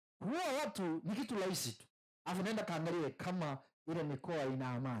kuua watu ni kitu rahisi tu. Alafu nenda kaangalie kama ile mikoa ina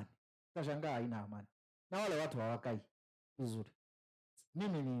amani. Utashangaa haina amani. Na wale watu hawakai vizuri.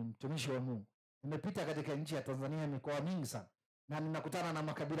 Mimi ni mtumishi wa Mungu. Nimepita katika nchi ya Tanzania mikoa mingi sana. Na ninakutana na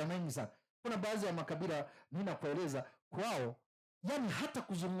makabila mengi sana. Kuna baadhi ya makabila ninakueleza kwao, yani hata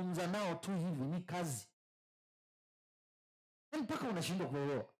kuzungumza nao tu hivi ni kazi. Mpaka unashindwa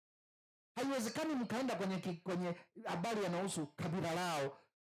kuelewa. Haiwezekani mkaenda kwenye habari yanahusu kabila lao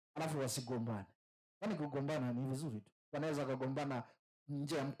alafu wasigombane. Yaani kugombana ni vizuri tu. Wanaweza kugombana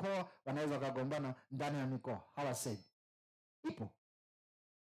nje ya mkoa, wanaweza kugombana ndani ya mikoa. Hawasemi. Ipo.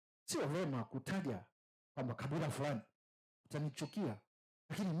 Sio vema kutaja kwamba kabila fulani utanichukia.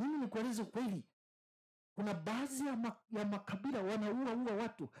 Lakini mimi nikueleze kweli. Kuna baadhi ya makabila wanaua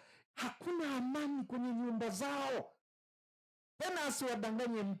watu. Hakuna amani kwenye nyumba zao. Tena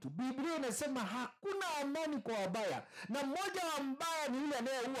asiwadanganye mtu. Biblia inasema hakuna amani kwa wabaya. Na mmoja wa mbaya ni yule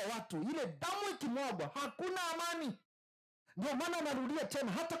anayeua watu. Ile damu ikimwagwa, hakuna amani. Ndio maana narudia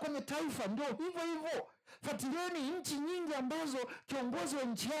tena, hata kwenye taifa ndio hivyo hivyo. Fuatilieni nchi nyingi ambazo kiongozi wa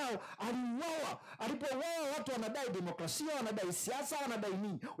nchi yao aliuawa. Alipouawa watu wanadai demokrasia, wanadai siasa, wanadai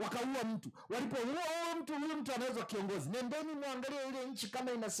nini? Wakaua mtu. Walipouawa huyo mtu anaweza kiongozi. Nendeni muangalie ile nchi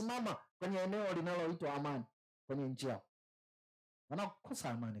kama inasimama kwenye eneo linaloitwa amani kwenye nchi yao. Wanakosa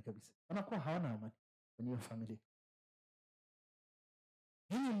amani kabisa. Wanakuwa hawana amani kwenye familia.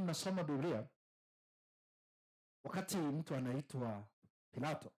 Hii mnasoma Biblia wakati mtu anaitwa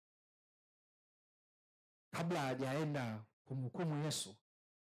Pilato, kabla hajaenda kumhukumu Yesu,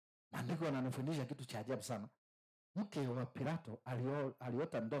 maandiko yananifundisha kitu cha ajabu sana. Mke wa Pilato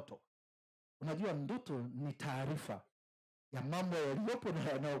aliota ndoto. Unajua ndoto ni taarifa ya mambo yaliyopo na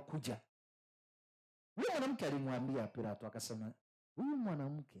yanayokuja. Huyo mwanamke alimwambia Pilato akasema, huyu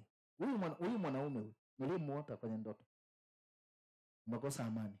mwanaume niliyemuota kwenye ndoto umekosa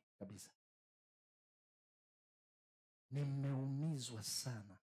amani kabisa. Nimeumizwa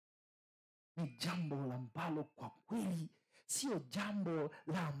sana. Ni jambo ambalo kwa kweli sio jambo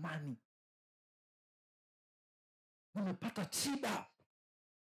la amani. Nimepata shida.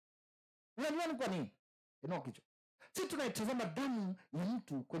 Unajua ni kwa nini? Inao kichwa. Sisi tunaitazama damu ya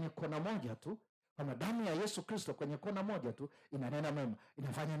mtu kwenye kona moja tu, kama damu ya Yesu Kristo kwenye kona moja tu inanena mema.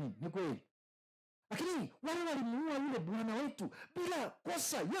 Inafanya nini? Ni kweli. Lakini wale walimuua yule Bwana wetu bila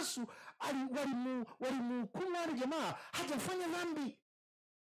kosa. Yesu walimhukumu wale jamaa, hajafanya dhambi.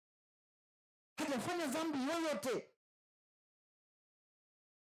 Hajafanya dhambi yoyote.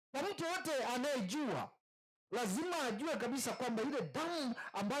 Na mtu wote anayejua lazima ajue kabisa kwamba ile damu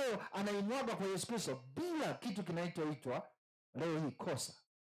ambayo anaimwaga kwa Yesu Kristo bila kitu kinaitwa leo hii kosa.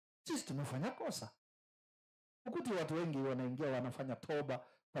 Sisi tumefanya kosa. Ukuti watu wengi wanaingia wanafanya toba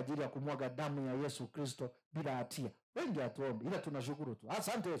kwa ajili ya kumwaga damu ya Yesu Kristo bila hatia. Wengi hatuombi, ila tunashukuru tu.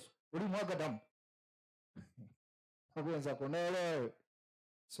 Asante Yesu, ulimwaga damu. Mwambie kunaelewa.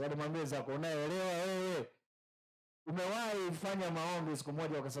 Swali mwambie kunaelewa wewe. Umewahi fanya maombi siku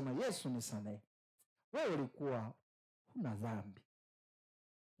moja ukasema Yesu nisamehe. Wewe ulikuwa huna dhambi.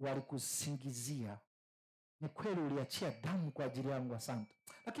 Walikusingizia. Ni kweli uliachia damu kwa ajili yangu, asante.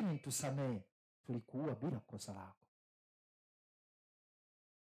 Lakini tusamehe, tulikuua bila kosa lako.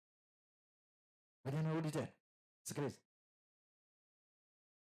 Baada narudi tena. Sikiliza.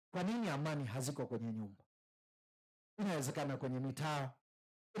 Kwa nini amani haziko kwenye nyumba? Inawezekana kwenye mitaa,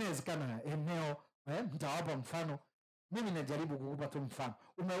 inawezekana eneo, nitawapa mfano. Mimi najaribu kukupa tu mfano.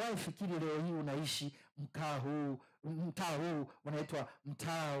 Umewahi fikiri leo hii unaishi mtaa huu unaitwa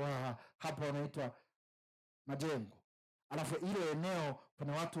mtaa wa hapa unaitwa Majengo. Alafu ile eneo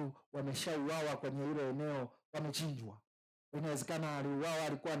kuna watu wameshauawa kwenye ile eneo, wamechinjwa. Inawezekana aliuawa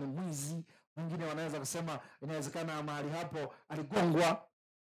alikuwa ni mwizi, wengine wanaweza kusema inawezekana mahali hapo aligongwa.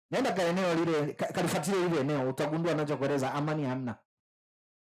 Nenda kwa eneo lile, kalifuatilia ile eneo, utagundua anachokueleza amani hamna.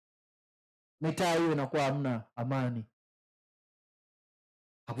 Mitaa hiyo inakuwa hamna amani.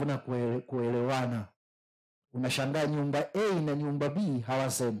 Hakuna kuelewana. Unashangaa nyumba A na nyumba B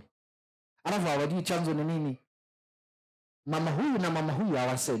hawasemi. Alafu hawajui chanzo ni nini. Mama huyu na mama huyu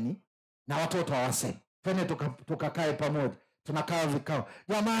hawasemi na watoto hawasemi. Twende tukakae pamoja. Tunakaa vikao.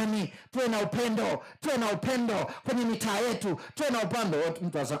 Jamani, tuwe na upendo kwenye mitaa yetu. Tuwe na upendo.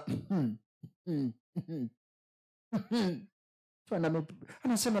 Mtu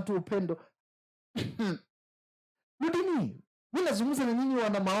anasema tu upendo. Nini? Mimi nazungumza na nyinyi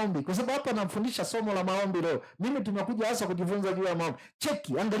wana maombi kwa sababu hapa namfundisha somo la maombi leo. Mimi tumekuja hasa kujifunza juu ya maombi.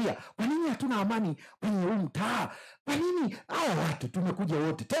 Cheki, angalia. Kwa nini hatuna amani kwenye huu mtaa? Kwa nini hao watu tumekuja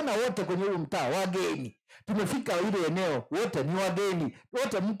wote? Tena wote kwenye huu mtaa wageni. Tumefika ile eneo, wote ni wageni,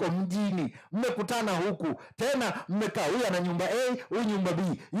 wote mko mjini, mmekutana huku, tena mmekaa, huyu ana nyumba A, huyu nyumba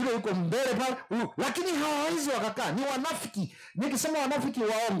B, yule yuko mbele pale, huyu, lakini hawawezi wakakaa. Ni wanafiki. Nikisema wanafiki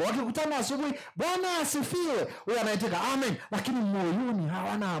waongo, wakikutana asubuhi, Bwana asifiwe, huyu anaitika amen, lakini moyoni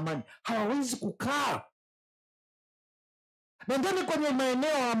hawana amani, hawawezi kukaa. Nendeni kwenye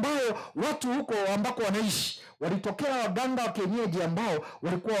maeneo ambayo watu huko ambako wanaishi, walitokea waganga wa kienyeji ambao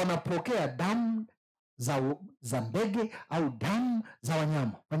walikuwa wanapokea damu za ndege au damu za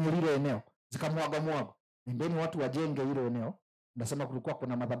wanyama kwenye lile eneo, zikamwaga. Nendeni watu wajenge hilo eneo. Nasema kulikuwa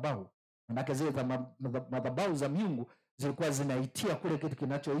kuna madhabahu, manake zile madhabahu za miungu zilikuwa zinaitia kule kitu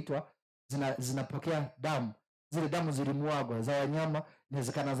kinachoitwa, zinapokea damu. Zile damu zilimwagwa za wanyama,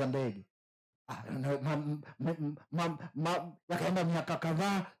 inawezekana za ndege. Yakaenda miaka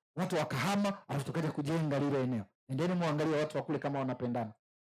kadhaa, watu wakahama, alafu tukaja kujenga lile eneo. Endeni muangalie watu wa kule kama wanapendana.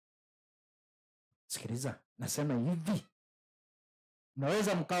 Sikiliza, nasema hivi,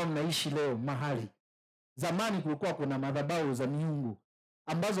 mnaweza mkawa mnaishi leo mahali, zamani kulikuwa kuna madhabahu za miungu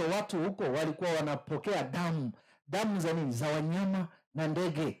ambazo watu huko walikuwa wanapokea damu za nini? Za wanyama na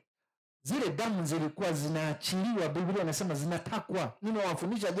ndege. Zile damu zilikuwa zinaachiliwa, Biblia inasema zinatakwa.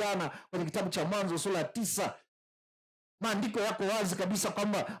 Nimewafundisha jana kwenye kitabu cha Mwanzo sura ya 9. Maandiko yako wazi kabisa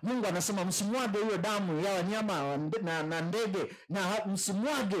kwamba Mungu anasema msimwage hiyo damu ya wanyama na ndege, na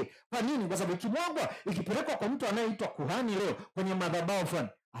msimwage. Kwa nini? Kwa sababu ikimwagwa, ikipelekwa kwa mtu anayeitwa kuhani leo kwenye madhabahu fulani,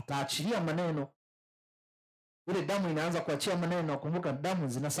 ataachilia maneno. Ile damu inaanza kuachia maneno. Kumbuka damu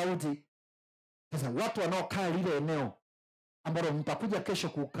zina sauti. Sasa watu wanaokaa lile eneo ambalo mtakuja kesho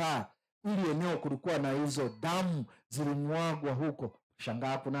kukaa, ili eneo kulikuwa na hizo damu zilimwagwa huko,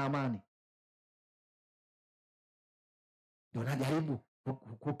 shangaa kuna amani. Ndio najaribu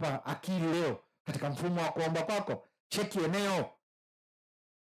kukupa akili leo katika mfumo wa kuomba kwako. Cheki eneo,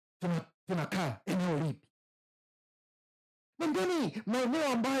 tunakaa eneo lipi? Nendeni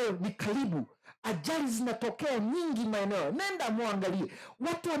maeneo ambayo ni karibu. Ajali zinatokea nyingi maeneo. Nenda muangalie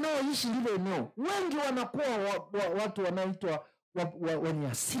watu wanaoishi lile eneo, wengi wanakuwa watu wanaitwa wenye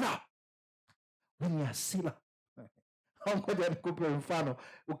hasira. Wenye hasira. Ngoja nikupe mfano.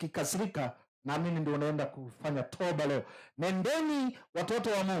 Ukikasirika, naamini ndio unaenda kufanya toba leo. Nendeni watoto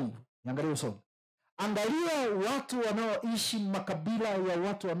wa Mungu, niangalie usoni. Angalia watu wanaoishi makabila ya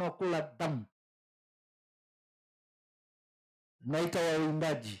watu wanaokula damu. Naita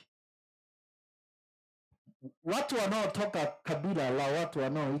wawindaji. Watu wanaotoka kabila la watu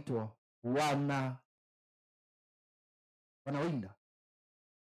wanaoitwa wanawinda.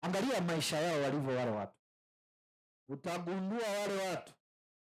 Angalia maisha yao walivyo wale watu. Utagundua wale watu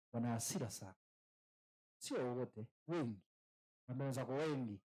wana hasira sana. Sio wote, wengi. Mwambie wenzako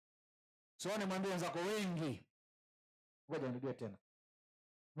wengi. Sione, mwambie wenzako wengi. Ngoja nirudie tena.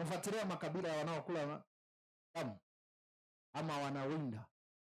 Mfuatilia makabila ya wanaokula damu ama wanawinda,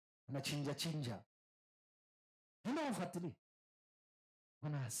 wanachinja. Ndio mfuatilie.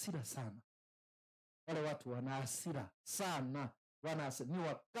 Wana hasira sana. Wale watu wana hasira sana. Ni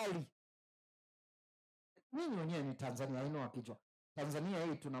wakali. Ninyi wenyewe ni Tanzania, haina kichwa. Tanzania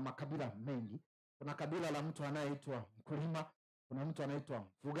hii tuna makabila mengi. Kuna kabila la mtu anayeitwa mkulima, kuna mtu anaitwa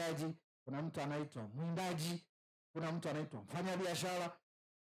mfugaji, kuna mtu anaitwa mwindaji, kuna mtu anaitwa mfanyabiashara.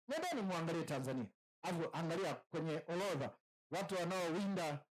 Nendeni muangalie Tanzania. Alafu angalia kwenye orodha watu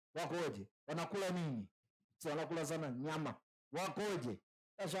wanaowinda wakoje? Wanakula nini? Si wanakula sana nyama. Wakoje?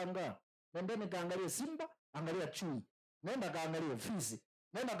 Tashangaa. Nendeni kaangalie simba, angalia chui. Nenda kaangalie fisi.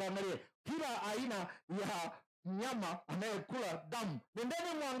 Nenda kaangalie kila aina ya mnyama anayekula damu.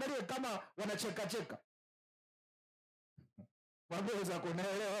 Nendeni muangalie kama wanacheka. Mwambeza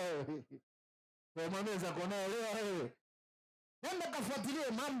kunaelewa wewe. Mwambeza kunaelewa wewe. Nenda kafuatilie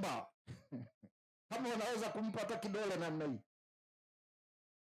mamba. Kama unaweza kumpa hata kidole namna hii.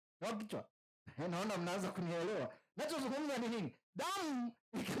 Wakichwa. Naona mnaanza kunielewa. Nachozungumza ni nini? Damu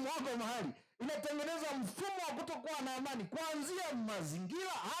ikimwagwa mahali inatengeneza mfumo wa kutokuwa na amani, kuanzia mazingira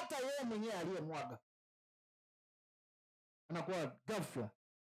hata yeye mwenyewe aliyemwaga. Anakuwa ghafla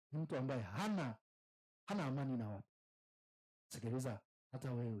ni mtu ambaye hana amani na watu. Sikiliza,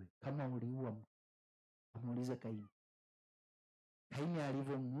 hata wewe kama uliua mtu, amuulize Kaini. Kaini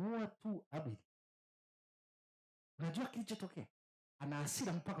alivyomuua tu Abeli, unajua kilichotokea? Ana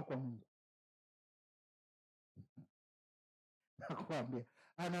hasira mpaka kwa Mungu. Nakwambia,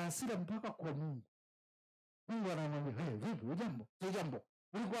 ana hasira mpaka kwa Mungu. Mungu anamwambia, "Hey, vipi? Ujambo? Sijambo.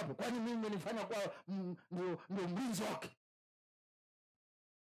 Ulikuwa hapo? Kwani mimi nilifanya kwa ndio mlinzi wake?"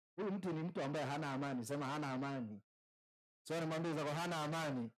 Huyu mtu ni mtu ambaye hana amani. Sema hana amani. Sio nimwambie zako hana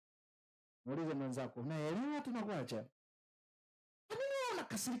amani. Muulize mwenzako, unaelewa tunakuacha? Kwa nini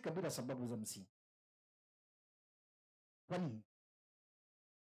unakasirika bila sababu za msingi? Kwa nini?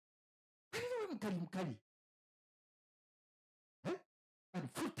 Wewe mkali. And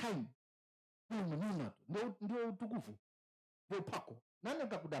full time. Wewe mwenyewe tu. Ndio utukufu. Ndio upako. Nani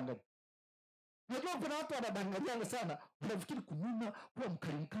atakudanganya? Unajua kuna watu wanadanganyana sana. Wanafikiri kununa, kuwa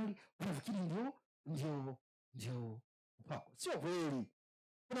mkali, wanafikiri ndio upako. Sio kweli.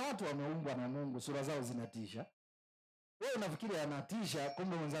 Kuna watu wameumbwa na Mungu, sura zao zinatisha. Wewe unafikiri anatisha,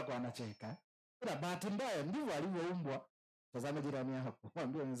 kumbe mwenzako anacheka. Kuna bahati mbaya, ndivyo alivyoumbwa. Tazama jirani yako,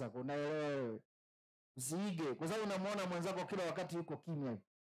 mwambie mwenzako, unaelewa wewe. Usiige, kwa sababu unamwona mwenzako kila wakati yuko kimya.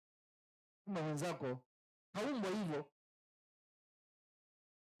 Kumbe mwenzako haumbwa hivyo.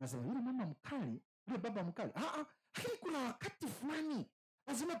 Nasema yule mama mkali, yule baba mkali. Lakini kuna wakati fulani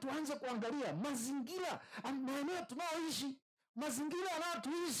lazima tuanze kuangalia mazingira, maeneo tunaoishi, mazingira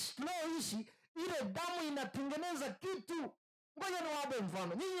tunaoishi, ile damu inatengeneza kitu. Ngoja niwape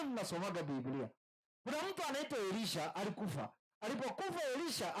mfano. Nyinyi mnasomaga Biblia. Kuna mtu anaitwa Elisha, alikufa. Alipokufa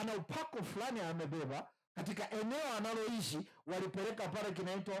Elisha, ana upako fulani amebeba katika eneo analoishi, walipeleka pale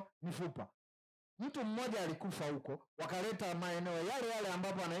kinaitwa mifupa. Mtu mmoja alikufa huko, wakaleta maeneo yale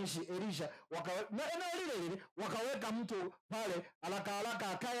ambapo anaishi Elisha, eneo lile wakaweka mtu pale, haraka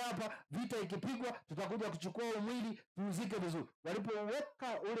akae hapa, vita ikipigwa tutakuja kuchukua mwili tuuzike vizuri.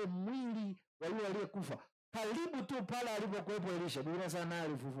 Walipoweka ule mwili wa yule aliyekufa karibu tu pale alipokuwepo Elisha, Biblia inasema naye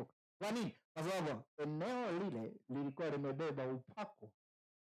alifufuka. Kwa nini? Kwa sababu eneo lile lilikuwa limebeba upako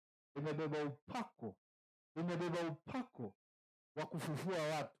wa kufufua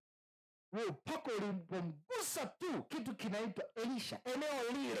watu. Huo upako ulipomgusa tu kitu kinaitwa Elisha,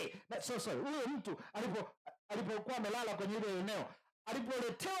 eneo lile. Huyo mtu alipokuwa amelala kwenye ile eneo,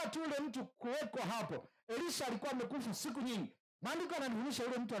 alipoletewa tu ule mtu kuwekwa hapo, Elisha alikuwa amekufa siku nyingi. Maandiko yananifunisha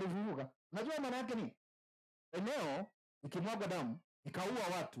ule mtu alifufuka. Unajua maana yake nini? Eneo ikimwaga damu ikaua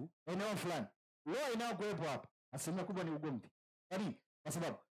watu, eneo fulani, leo inayokuwepo hapa asilimia kubwa ni ugomvi. Kwa nini? Kwa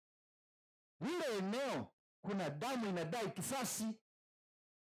sababu lile eneo kuna damu inadai kisasi.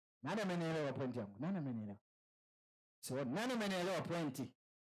 Nani amenielewa point yangu? Nani amenielewa? Nani amenielewa pointi?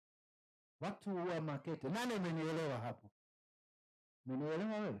 Watu wa Makete, nani amenielewa hapo?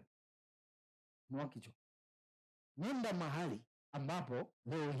 Umenielewa wewe? Mwakicho. Nenda mahali ambapo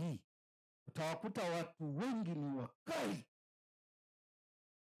leo hii utawakuta watu wengi ni wakali.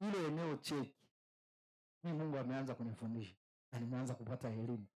 Ile eneo cheki. Mimi Mungu ameanza kunifundisha na nimeanza kupata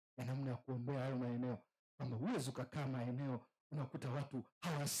elimu ya namna ya kuombea hayo maeneo. Kama huwezi ukakaa maeneo unakuta watu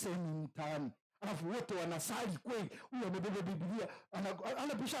hawasemi mtaani, alafu wote wanasali kweli. Huyu amebeba Biblia,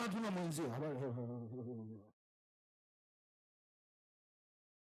 anapishana tu na mwenzio.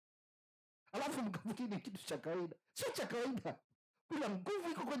 Alafu mkafikiri kitu cha kawaida. Sio cha kawaida. Kuna nguvu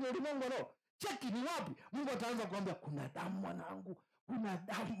iko kwenye ulimwengu leo. Cheki ni wapi? Mungu ataanza kuambia kuna damu mwanangu. Kuna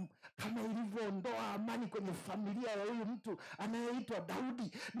damu kama ilivyoondoa amani kwenye familia ya huyu mtu anayeitwa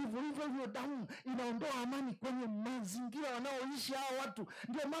Daudi, ndivyo hivyo damu inaondoa amani kwenye mazingira wanaoishi hao watu.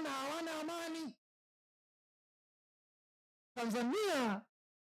 Ndio maana hawana amani. Tanzania,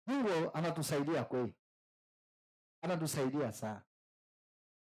 Mungu anatusaidia kweli. Anatusaidia sana.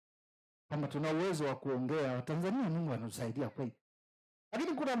 Kama tuna uwezo wa kuongea Tanzania, Mungu anatusaidia kweli.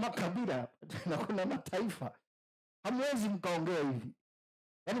 Lakini kuna makabila na kuna mataifa hamwezi mkaongea hivi.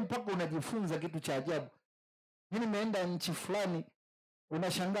 Yaani mpaka unajifunza kitu cha ajabu. Mimi nimeenda nchi fulani,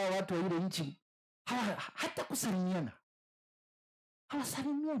 unashangaa watu wa ile nchi hata kusalimiana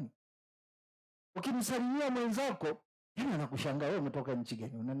hawasalimiani. Ukimsalimia mwenzako, yeye anakushangaa, wewe umetoka nchi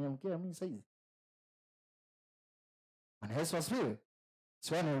gani? Unaniamkia mimi sasa hivi? Bwana Yesu asifiwe.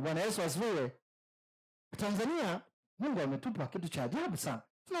 Bwana Yesu asifiwe. Tanzania Mungu ametupa kitu cha ajabu sana.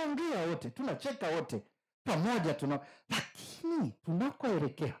 Tunaongea wote, tunacheka wote pamoja, lakini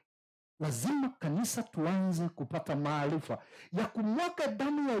tunakoelekea lazima kanisa tuanze kupata maarifa ya kumwaga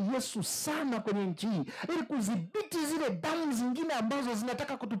damu ya Yesu sana kwenye nchi hii, ili kudhibiti zile damu zingine ambazo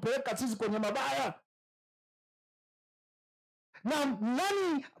zinataka kutupeleka sisi kwenye mabaya. Na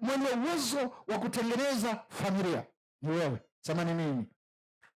nani mwenye uwezo wa kutengeneza familia? Ni wewe. Sema ni mimi.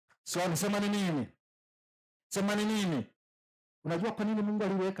 Sema ni mimi. Sema ni mimi. Unajua kwa nini Mungu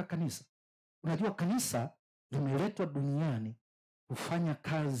aliweka kanisa? Unajua kanisa limeletwa duniani kufanya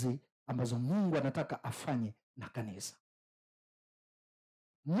kazi ambazo Mungu anataka afanye na kanisa.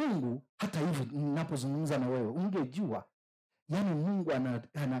 Mungu, hata hivyo ninapozungumza na wewe, ungejua, yani Mungu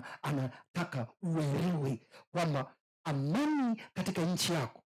anataka uelewe kwamba amani katika nchi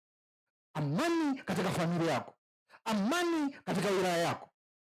yako, amani katika familia yako, amani katika wilaya yako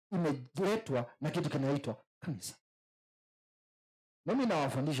imeletwa na kitu kinaitwa kanisa. Mimi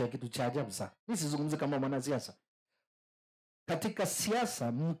nawafundisha kitu cha ajabu sana. Mimi sizungumzi kama mwanasiasa. Katika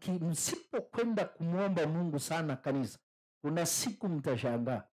siasa, msipokwenda kumwomba Mungu sana kanisa, kuna siku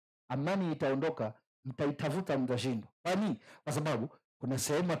mtashangaa, amani itaondoka, mtaitafuta, mtashindwa. Kwa nini? Kwa sababu kuna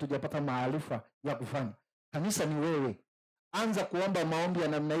sehemu hatujapata maarifa ya kufanya. Kanisa ni wewe. Anza kuomba maombi ya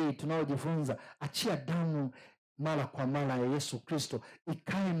namna hii tunayojifunza. Achia damu mara kwa mara ya Yesu Kristo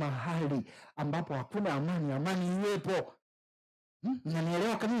ikae mahali ambapo hakuna amani, amani iwepo.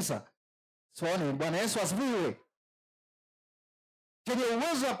 Mnanielewa kanisa? Soone, Bwana Yesu asifiwe. Chenye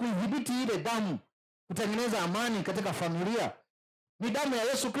uwezo wa kuidhibiti ile damu kutengeneza amani katika familia ni damu ya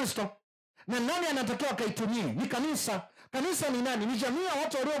Yesu Kristo. Na nani anatakiwa akaitumie? Ni kanisa. Kanisa ni nani? Ni jamii ya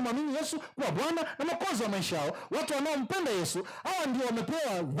watu waliomwamini Yesu kuwa Bwana na Mwokozi wa maisha yao, watu wanaompenda Yesu. Hawa ndio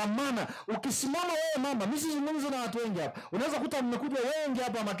wamepewa dhamana. Ukisimama wewe mama, mimi sizungumzi na watu wengi hapa, unaweza kuta mmekuja wengi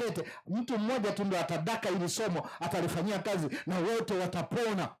hapa Makete, mtu mmoja tu ndio atadaka ili somo, atalifanyia kazi na wote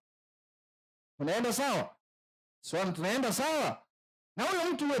watapona. Unaenda sawa? Swali, tunaenda sawa? Na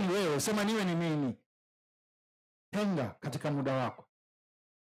huyo mtu wewe ni wewe, sema niwe ni mimi. Tenga katika muda wako.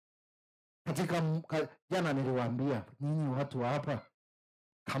 Jana niliwaambia nyinyi watu hapa,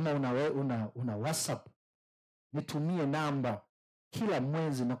 kama una WhatsApp, nitumie namba kila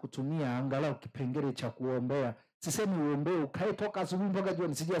mwezi na kutumia angalau kipengele cha kuombea. Sisemi uombee ukae toka asubuhi mpaka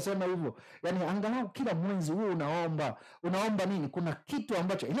jioni, sijasema hivyo. Yaani angalau kila mwezi wewe unaomba nini? Kuna kitu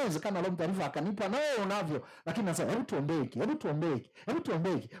ambacho inawezekana Roho Mtakatifu akanipa na wewe unavyo, lakini nasema hebu tuombee hiki, hebu tuombee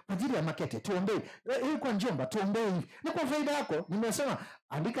hiki kwa ajili ya Makete, tuombee hii kwa Njomba, tuombee hiki. Ni kwa faida yako. Nimesema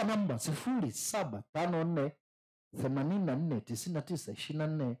andika namba 0754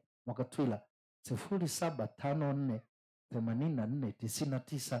 849924 MWAKATWILA 0754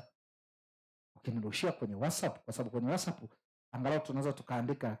 8499. Ukinirushia kwenye WhatsApp, kwa sababu kwenye WhatsApp angalau tunaweza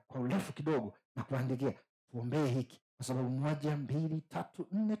tukaandika kwa urefu kidogo na kuandikia tuombee hiki, kwa sababu 1 2 3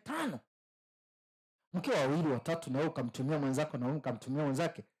 4 5. Mkiwa wawili watatu, na wewe ukamtumia mwenzako na wewe ukamtumia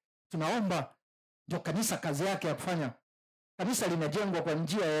mwenzake, tunaomba. Ndio kanisa kazi yake ya kufanya. Kanisa linajengwa kwa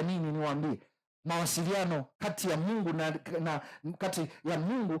njia ya nini? Niwaambie, mawasiliano kati ya Mungu kati ya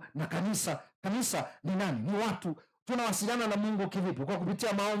Mungu na kanisa. Kanisa ni nani? Ni watu. Tunawasiliana na Mungu kivipi? Kwa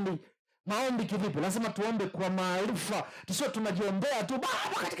kupitia maombi. Maombi kivipi? Lazima tuombe kwa maarifa. Tusio tunajiombea tu,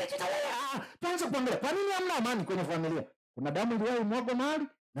 Baba katika jina la Yesu. Tuanze kuangalia kwa nini hamna amani kwenye familia. Kuna damu iliwahi mwagwa mahali,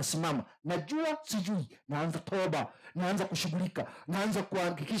 nasimama. Najua sijui, naanza toba, naanza kushughulika, naanza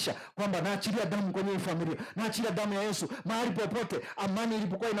kuhakikisha kwamba naachilia damu kwenye familia, naachilia damu ya Yesu mahali popote. Amani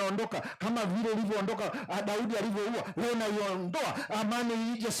ilipokuwa inaondoka, kama vile ilivyoondoka Daudi alivyoua, leo naiondoa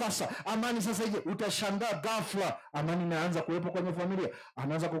amani. Ije sasa, amani sasa ije. Utashangaa ghafla amani inaanza kuwepo kwenye familia.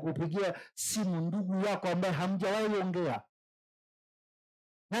 Anaanza kukupigia simu ndugu yako ambaye hamjawahi ongea.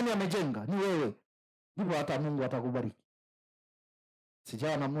 Nani amejenga? Ni wewe. Ndipo hata Mungu atakubariki.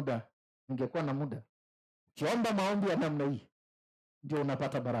 Sijawa na muda, ningekuwa na muda. Ukiomba maombi ya namna hii ndio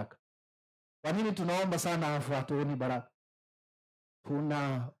unapata baraka. Kwa nini tunaomba sana afu hatuoni baraka?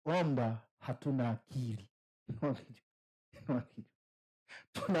 Tunaomba hatuna akili.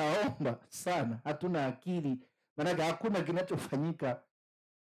 Tunaomba sana hatuna akili, maana hakuna kinachofanyika.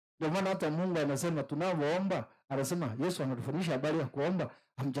 Ndio maana hata Mungu anasema tunaomba, anasema Yesu anatufundisha habari ya kuomba.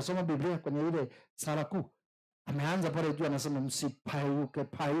 Hamjasoma Biblia kwenye ile sala kuu? Ameanza pale juu, anasema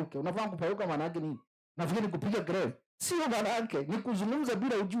msipayuke. Unafahamu kupayuka maana yake nini? Nafikiri kupiga kelele. Sio maana yake, ni kuzungumza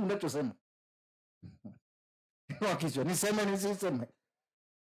bila ujui unachosema. Wakisho, niseme nisiseme.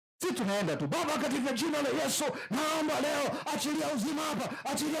 Si tunaenda tu, Baba katika jina la Yesu, naomba leo achilia uzima hapa,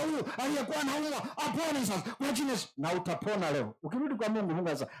 achilia huyu aliyekuwa anaumwa apone sasa kwa jina, na utapona leo. Ukirudi kwa Mungu, Mungu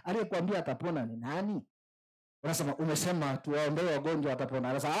sasa aliyekuambia atapona ni nani? Unasema umesema tuwaombee wagonjwa atapona.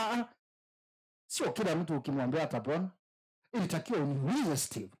 Anasema sio kila mtu ukimwambia atapona. Ilitakiwa uniulize,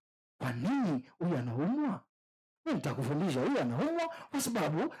 Steve, kwa nini huyu anaumwa? Mimi nitakufundisha huyu anaumwa kwa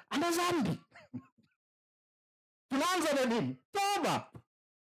sababu ana dhambi. Tunaanza na nini? Toba.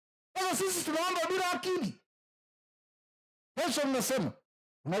 Sasa sisi tunaomba bila akili. Yesu anasema,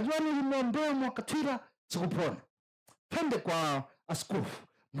 unajua nilimwombea MWAKATWILA sikupona. Twende kwa askofu.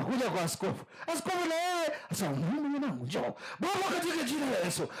 Nakuja kwa askofu. Askofu na yeye asema, mimi mwanangu njoo. Baba katika jina la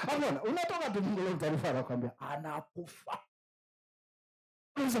Yesu. Hapana, unatoka tu Mungu leo taarifa anakuambia anakufa.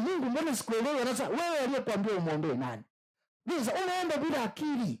 Sasa Mungu mbona sikuelewi? Anasema wewe aliyekuambia umuombee nani? Sasa unaomba bila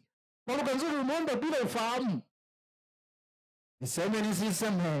akili. Kwa lugha nzuri unaomba bila ufahamu. Niseme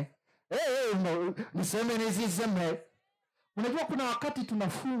nisiseme. Niseme nisiseme. Unajua kuna wakati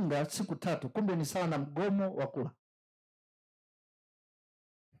tunafunga siku 3, kumbe ni sawa na mgomo wa kula.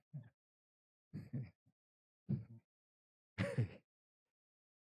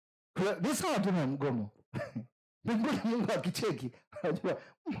 Ni sawa tu na mgomo. Mungu akicheki, anajua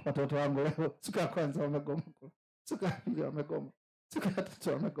watoto wangu leo siku ya kwanza wamegoma. Siku ya pili wamegoma. Siku ya tatu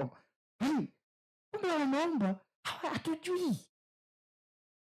wamegoma. Kumbe wanaomba Hatujui.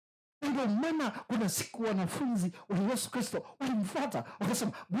 Ndio maana kuna siku wanafunzi wa Yesu Kristo walimfuata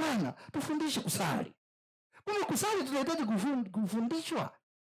wakasema, Bwana, tufundishe kusali. Kumbe kusali tunahitaji kufundishwa.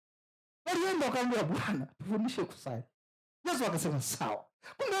 Walienda wakaambia, Bwana, tufundishe kusali. Yesu akasema sawa.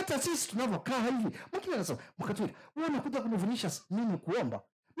 Kumbe hata sisi tunavyokaa hivi, mwingine anasema, MWAKATWILA, wewe unakuja kunifundisha mimi kuomba?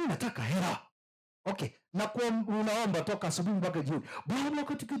 Mimi nataka hela. Okay, na unaomba toka asubuhi mpaka jioni. Bwana,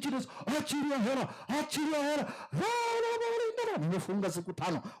 katika jina la Yesu, achilia hela, achilia hela. Nimefunga siku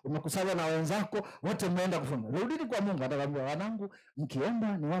 5. Umekusanya na wenzako, wote mmeenda kufunga. Rudini kwa Mungu, atakwambia, wanangu,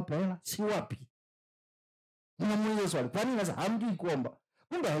 mkiomba niwape hela, si wapi. Mnamuuliza swali, kwa nini sasa hamjui kuomba?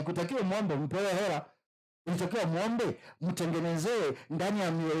 Kumbe haikutakiwa muombe mpewe hela. Ilitakiwa muombe mtengenezee ndani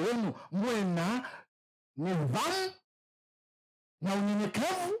ya mioyo yenu mwe na nidhamu na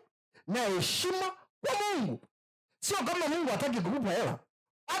unyenyekevu na heshima kwa Mungu. Sio kama Mungu hataki kukupa hela.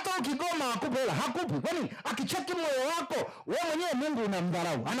 Hata ukigoma akupe hela, hakupi. Kwani akicheki moyo wako, wewe mwenyewe Mungu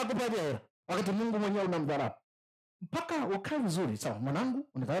unamdharau. Anakupa hela wakati Mungu mwenyewe unamdharau. Mpaka ukae vizuri. Sawa, mwanangu,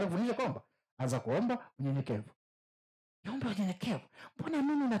 unataka kufundisha kwamba anza kuomba unyenyekevu. Naomba unyenyekevu. Mbona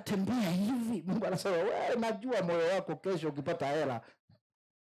mimi natembea hivi? Mungu anasema, wewe najua moyo wako kesho ukipata hela.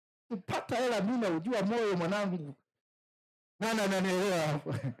 Ukipata hela mimi najua moyo mwanangu. Naelewa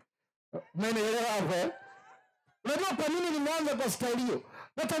hapo. Naelewa hapo. Unajua kwa nini nimeanza kwa staili hiyo?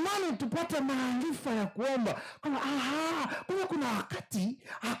 Natamani tupate maarifa ya kuomba. Kama kumbe kuna wakati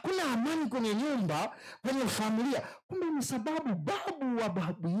hakuna amani kwenye nyumba, kwenye familia. Kumbe ni sababu babu wa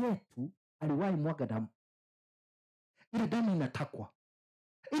babu yetu aliwahi mwaga damu. Ile damu inatakwa.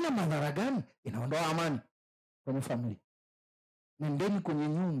 Ina madhara gani? Inaondoa amani kwenye familia. Nendeni kwenye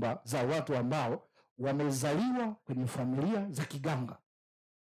nyumba za watu ambao wamezaliwa kwenye familia za kiganga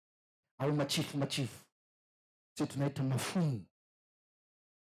au machifu. Sisi tunaita mafumu.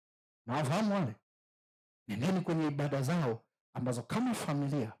 Na wafahamu wale. Nendeni kwenye ibada zao ambazo kama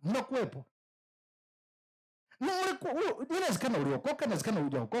familia mnakuwepo. Inawezekana uliokoka, inawezekana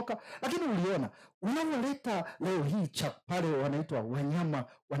hujaokoka, lakini uliona unavyoleta leo hii pale wanaitwa wanyama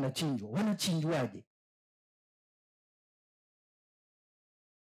wanachinjwa. Wanachinjwaje?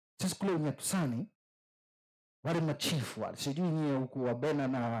 Sisi kule Unyatusani wale machifu wale, sijui nyie huku Wabena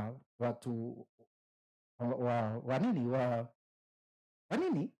na watu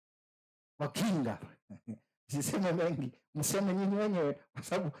Wakinga. Siseme mengi, mseme nyinyi wenyewe, kwa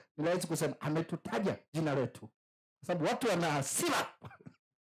sababu ni rahisi kusema ametutaja jina letu. Kwa sababu watu wana hasira.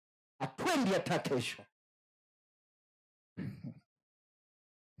 Atwendi hata kesho.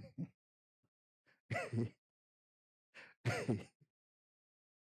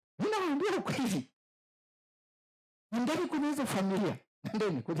 Ninawaambia ukweli. Ndani kwenye hizo familia,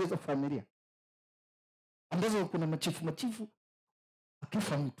 ndani kwenye hizo familia ambazo kuna machifu,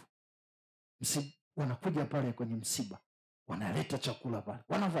 akifa mtu, wanakuja pale kwenye msiba, wanaleta chakula pale.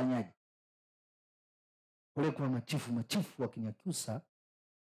 Wanafanyaje? Kule kuna machifu wa Kinyakyusa,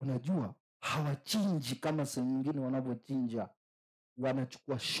 unajua hawachinji kama sehemu nyingine wanavyochinja.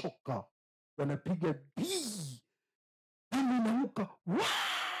 Wanachukua shoka, wanapiga bii, damu inamuka,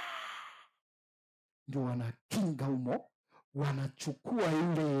 ndio wanakinga humo. Wanachukua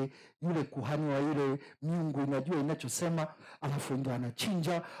yule kuhani wa yule miungu inajua inachosema, alafu ndio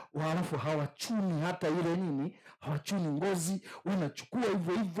anachinja. Alafu hawachuni hata ile nini, hawachuni ngozi, wanachukua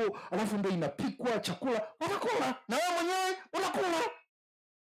hivyo, alafu ndio inapikwa chakula, wanakula na wewe mwenyewe unakula.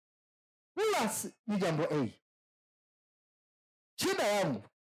 Ni jambo shida yangu,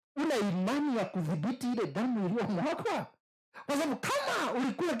 una imani ya kudhibiti ile damu iliyomwagwa? Kwa sababu kama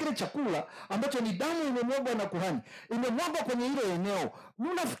ulikula kile chakula ambacho ni damu imemwagwa na kuhani, imemwagwa kwenye ile eneo,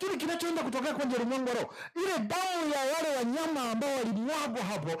 unafikiri kinachoenda kutokea kwenye ulimwengu roho, ile damu ya wale wanyama ambao walimwagwa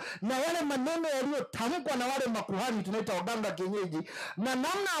hapo, na yale maneno yaliyotamkwa na wale makuhani tunaita waganga kienyeji, na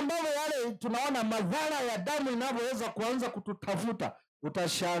namna ambavyo wale tunaona madhara ya damu inavyoweza kuanza kututafuta,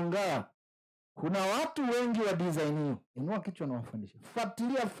 utashangaa. Kuna watu wengi wa design hiyo. Inua kichwa na wafundishe.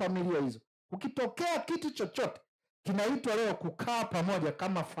 Fuatilia familia hizo. Ukitokea kitu chochote kinaitwa leo kukaa pamoja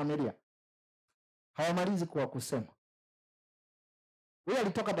kama familia, hawamalizi kwa kusema. Huyu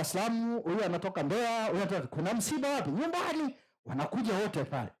alitoka Dar es Salaam, huyu anatoka Mbeya, huyu anatoka, kuna msiba wapi? Nyumbani. Wanakuja wote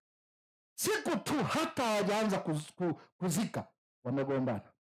pale. Siku tu hata hawajaanza kuzika,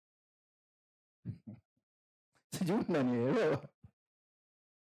 wamegombana. Sijui unanielewa.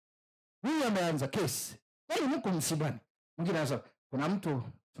 Huyu ameanza kesi. Yaani mko msibani. Mwingine anasema, kuna mtu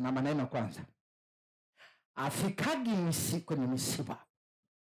tuna maneno kwanza. Afikagi kwenye misiba.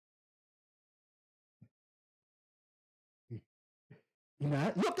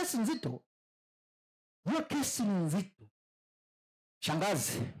 Hiyo kesi nzito. Hiyo kesi nzito.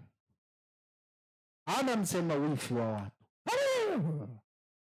 Shangazi hana msema wifi wa watu.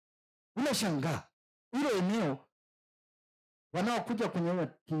 Unashangaa ile eneo wanaokuja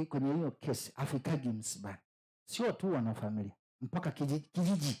kwenye hiyo kesi afikagi msibani, sio tu wanafamilia, mpaka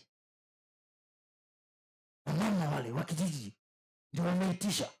kijiji. Wamama wale wa kijiji ndio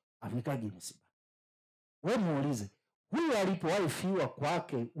wameitisha afikagi msibani. Wewe muulize, huyu alipowahi fiwa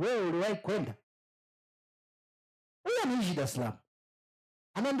kwake, wewe uliwahi kwenda? Huyu anaishi Dar es Salaam,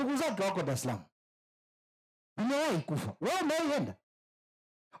 ana ndugu zake wako Dar es Salaam, umewahi kufa, wewe umewahi enda?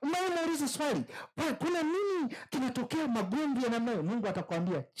 Umeuliza swali, kuna nini kinatokea magomvi ya namna hiyo? Mungu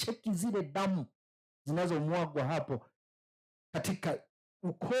atakwambia cheki zile damu zinazomwagwa hapo katika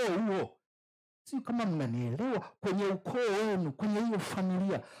ukoo huo. Si kama mnanielewa, kwenye ukoo wenu, kwenye hiyo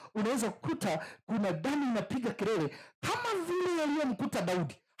familia, unaweza kukuta kuna damu inapiga kelele kama vile yaliyomkuta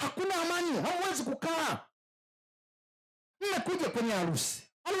Daudi. Hakuna amani, hamwezi kukaa. Mnakuja kwenye harusi.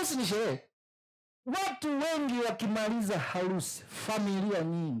 Harusi ni sherehe. Watu wengi wakimaliza harusi, familia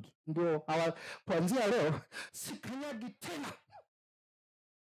nyingi ndio kuanzia leo sikanyagi tena.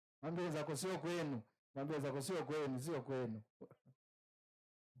 Mwambie zako sio kwenu, mwambie zako sio kwenu, sio kwenu.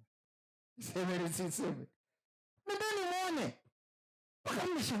 Seme. Ndani muone. Mpaka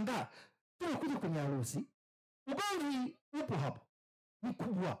mmeshangaa. Tunakuja kwenye harusi, ugomvi upo hapo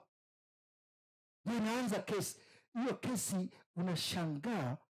mkubwa. Unaanza kesi. Hiyo kesi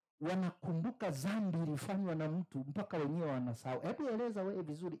unashangaa wanakumbuka dhambi ilifanywa na mtu mpaka wenyewe wanasahau. Hebu eleza wewe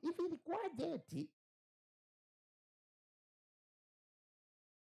vizuri, hivi ilikuwaje eti?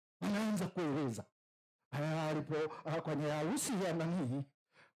 Wanaanza kueleza. Alipo kwenye harusi ya nani?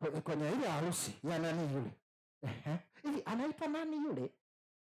 Kwenye ile harusi ya nani yule? Hivi anaitwa nani yule?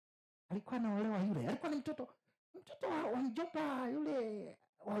 Alikuwa anaolewa yule. Alikuwa ni mtoto wa mjomba yule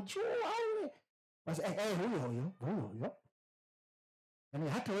wa juu yule. Basi huyo. Yaani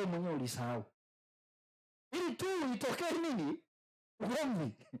hata wewe mwenyewe ulisahau. Ili tu itokee nini?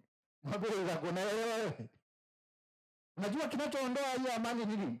 Ugomvi. Mwambie za kunaelewa wewe. Unajua kinachoondoa hiyo amani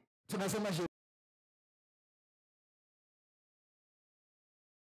ni nini? Tunasema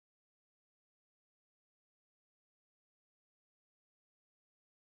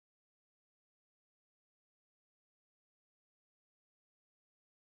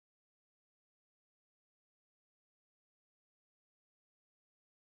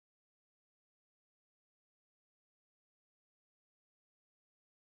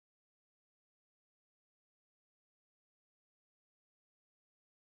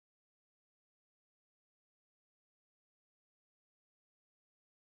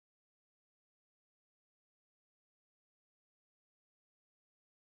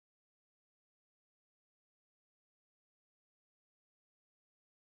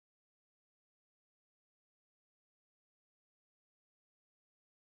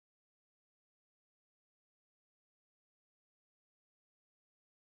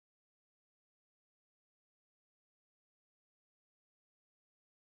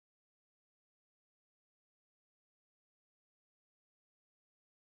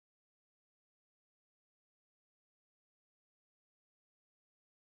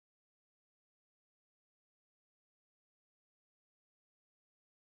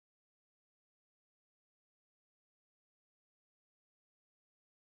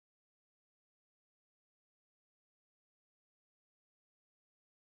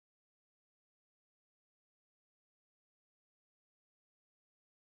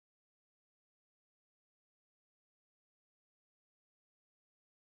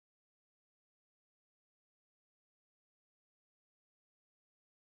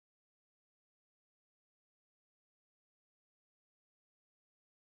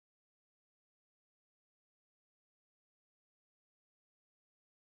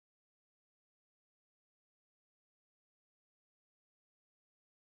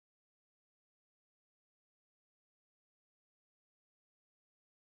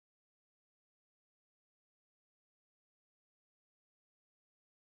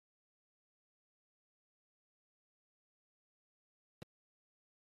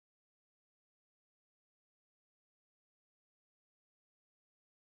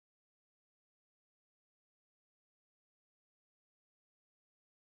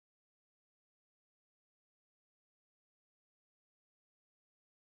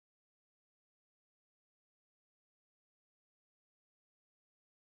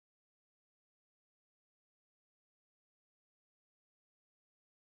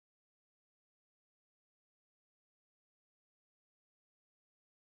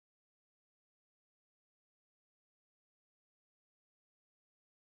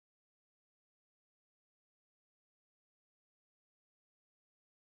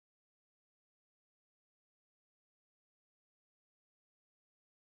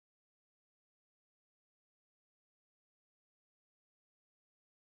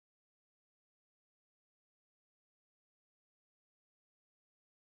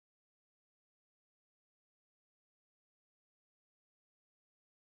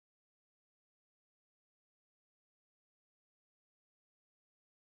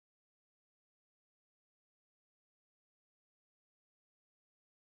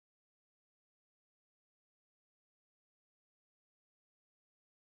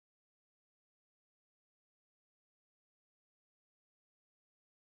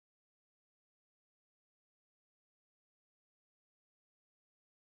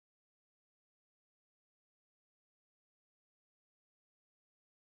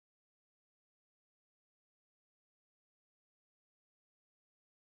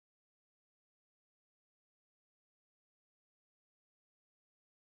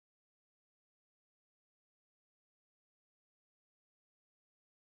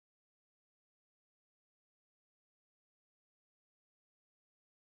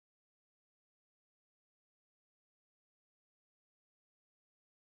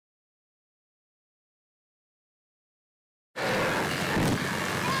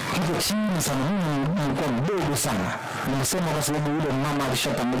Niko chini sana, mimi nilikuwa mdogo sana. Nimesema kwa sababu yule mama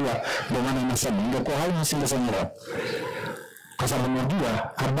alishatangulia, ndio maana nimesema. Ingekuwa hai nisingesema leo. Kwa sababu najua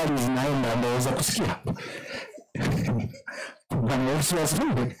habari zinaenda, naweza kusikia. Bwana Yesu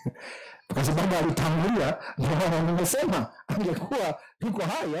asifiwe. Kwa sababu alitangulia, ndio maana nimesema angekuwa yuko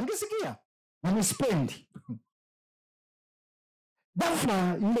hai angesikia. Na nispendi.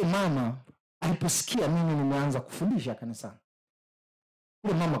 Ghafla yule mama aliposikia mimi nimeanza kufundisha kanisani.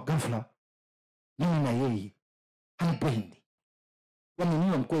 Yule mama ghafla, mimi na yeye hanipendi. Yaani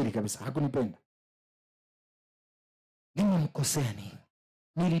niwe mkweli kabisa, hakunipenda. Nimemkosea nini?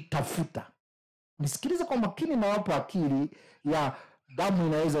 Nilitafuta. Nisikilize kwa makini na wapo akili ya damu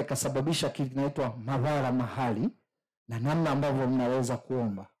inaweza ikasababisha kitu kinaitwa madhara mahali na namna ambavyo mnaweza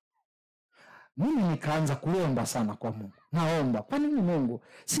kuomba. Mimi nikaanza kuomba sana kwa Mungu. Naomba, kwa nini Mungu?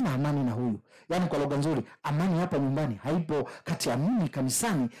 Sina amani na huyu. Yaani kwa lugha nzuri, amani hapa nyumbani haipo kati ya mimi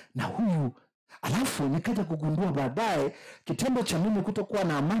kanisani na huyu. Alafu nikaja kugundua baadaye kitendo cha mimi kutokuwa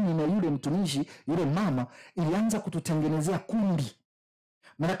na amani na yule mtumishi, yule mama, ilianza kututengenezea kundi.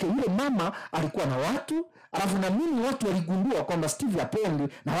 Maana yule mama alikuwa na watu, alafu na mimi watu waligundua kwamba Steve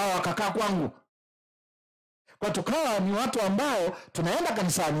hapendi na wao wakakaa kwangu. Kwa tukawa ni watu ambao tunaenda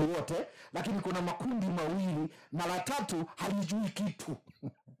kanisani wote, lakini kuna makundi mawili na la tatu halijui kitu.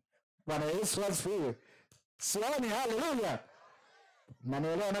 Bwana Yesu asifiwe. Sioni, haleluya.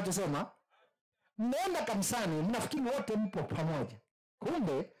 Mnaelewa ninachosema? Mnaenda kanisani, mnafikiri wote mpo pamoja.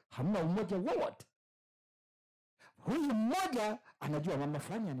 Kumbe hamna umoja wote. Huyu mmoja anajua mama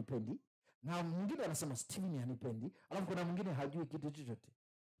fulani hanipendi, na mwingine anasema Steven hanipendi, alafu kuna mwingine hajui kitu chochote.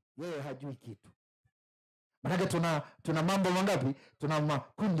 Yeye hajui kitu. Maana tuna mambo mangapi? Tuna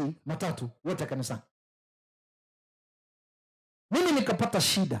makundi matatu wote kanisani. Mimi nikapata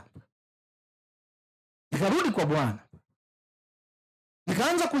shida. Nikarudi kwa Bwana.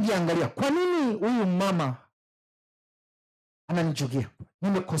 Nikaanza kujiangalia, kwa nini huyu mama ananichukia?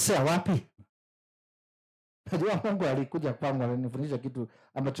 Nimekosea wapi? Najua Mungu alikuja kwangu alinifundisha kitu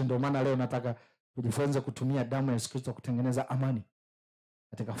ambacho ndio maana leo nataka tujifunze kutumia damu ya Yesu Kristo kutengeneza amani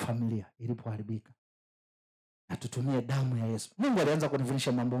katika familia ilipoharibika. Na tutumie damu ya Yesu. Mungu alianza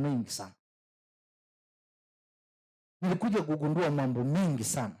kunifundisha mambo mengi sana. Nilikuja kugundua mambo mengi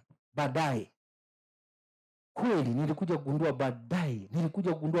sana baadaye. Kweli nilikuja kugundua baadaye,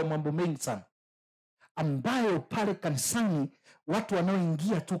 nilikuja kugundua mambo mengi sana ambayo pale kanisani, watu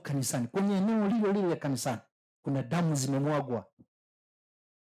wanaoingia tu kanisani, kwenye eneo lile lile kanisani, kuna damu zimemwagwa.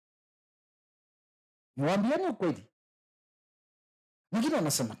 Niwaambieni ukweli. Mwingine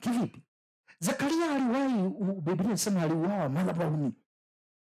anasema kivipi? Zakaria aliwahi, Biblia inasema aliuawa madhabahuni.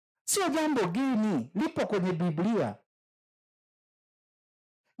 Sio jambo geni, lipo kwenye Biblia.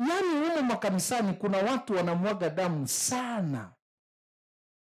 Yaani humo makanisani kuna watu wanamwaga damu sana.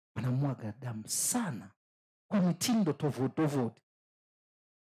 Wanamwaga damu sana kwa mitindo tofauti tofauti.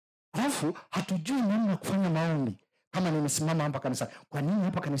 Alafu hatujui namna kufanya maombi. Kama nimesimama hapa kanisani, kwa nini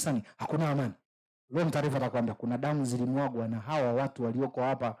hapa kanisani hakuna amani? Leo mtaarifa atakwambia kuna damu zilimwagwa na hawa watu walioko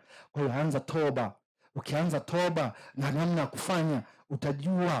hapa. Kwa hiyo anza toba. Ukianza toba na namna kufanya,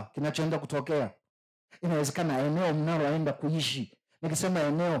 utajua kinachoenda kutokea. Inawezekana eneo mnaloenda kuishi. Nikisema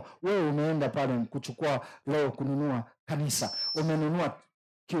eneo, wewe umeenda pale kuchukua leo kununua kanisa. Umenunua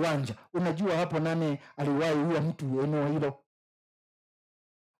kiwanja. Unajua hapo nani aliwahi huyo mtu eneo hilo?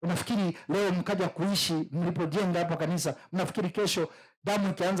 Unafikiri leo mkaja kuishi mlipojenga hapa kanisa, mnafikiri kesho damu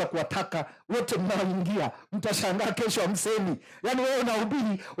ikianza kuwataka wote mnaoingia mtashangaa kesho hamsemi? Yaani wewe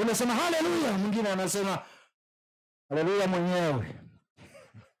unahubiri unasema haleluya, mwingine anasema haleluya mwenyewe.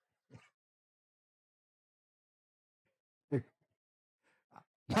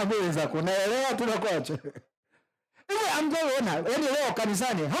 Naweza kunaelewa tunakoacha. Ile amjaona, yaani leo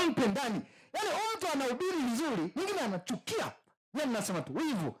kanisani hampendani. Yaani mtu anahubiri vizuri, mwingine anachukia. Yaani nasema tu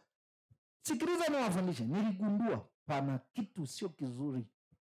hivyo. Sikiliza na wafundishe, niligundua pana kitu sio kizuri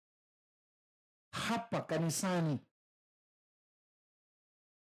hapa kanisani.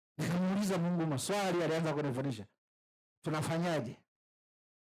 Nikamuuliza Mungu maswali, alianza kunifundisha. Tunafanyaje?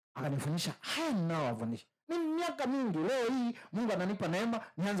 Akanifundisha haya ninaowafundisha. Ni miaka mingi, leo hii Mungu ananipa neema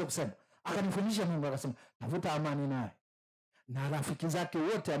nianze kusema. Akanifundisha Mungu akasema, tafuta amani naye na rafiki zake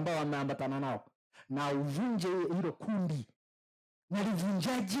wote ambao wameambatana nao, na uvunje hilo kundi.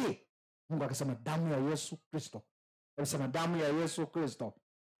 Nalivunjaje? Mungu akasema damu ya Yesu Kristo. Alisema damu ya Yesu Kristo.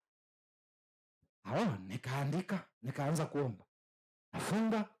 Nikaandika, nikaanza kuomba.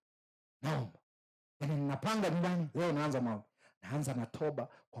 Nafunga, naomba. Yaani ninapanga nyumbani, leo naanza maombi. Naanza na toba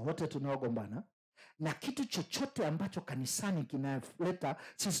kwa wote tunaogombana. Na kitu chochote ambacho kanisani kinaleta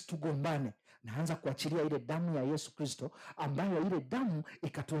sisi tugombane, naanza kuachilia ile damu ya Yesu Kristo, ambayo ile damu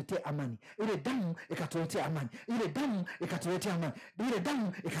ikatuletea amani, ile damu ikatuletea amani, ile damu ikatuletea amani, ile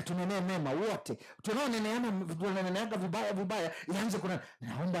damu ikatunenea mema. Wote tunaoneneaga vibaya ianze kuna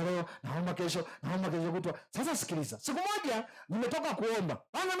naomba leo, naomba kesho kutwa. Sasa sikiliza, siku moja nimetoka kuomba,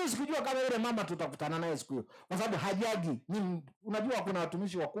 mimi sikujua kama yule mama tutakutana naye siku hiyo, kwa sababu hajagi. Unajua kuna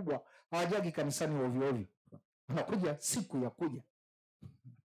watumishi wakubwa hawajagi kanisani ovyo ovyo, anakuja siku ya kuja.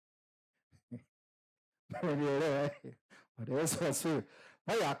 Unielewa? Yesu asifiwe.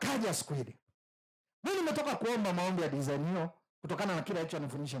 Haya, akaja siku ile. Mimi nimetoka kuomba maombi ya design hiyo kutokana na kile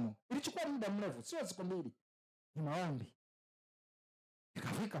alichonifundisha Mungu. Ilichukua muda mrefu, sio siku mbili. Ni maombi.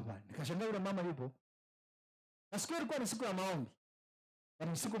 Nikafika pale, nikashangaa yule mama yupo. Na siku ilikuwa ni siku ya maombi.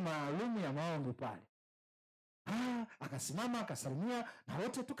 Yaani siku maalum ya maombi pale. Akasimama, akasalimia na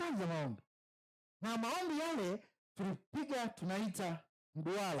wote tukaanza maombi. Na maombi yale tulipiga tunaita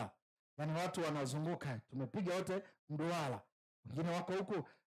mduara. Yaani watu wanazunguka, tumepiga wote mduara. Wengine wako huku,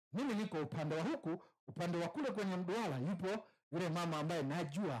 mimi niko upande wa huku, upande wa kule kwenye mduara yupo yule mama ambaye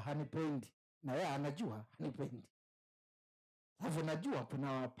najua hanipendi, na yeye anajua hanipendi. Hapo najua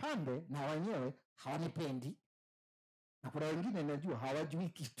kuna wapande na wenyewe hawanipendi, na kuna wengine najua hawajui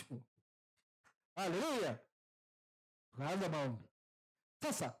kitu. Haleluya. Tukaanza maombi.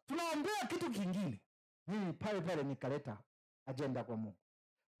 Sasa tunaombea kitu kingine. Mimi pale nikaleta agenda kwa Mungu.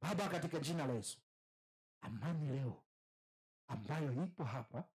 Baba, katika jina la Yesu, amani leo ambayo ipo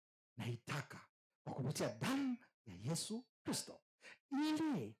hapa naitaka kwa kupitia damu ya Yesu Kristo.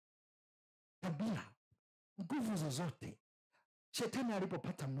 Ile tabia, nguvu zozote shetani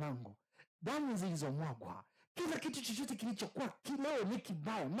alipopata mlango, damu zilizomwagwa, kila kitu chochote kilichokuwa kileo ni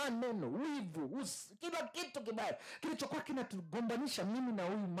kibaya, maneno, wivu, kila kitu kibaya kilichokuwa kinatugombanisha mimi na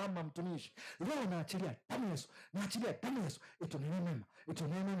huyu mama mtumishi, leo naachilia damu ya Yesu, naachilia damu ya Yesu, itunenee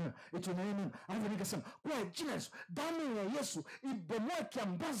mema. Alafu nikasema kwa jina la Yesu, damu ya Yesu ibomoe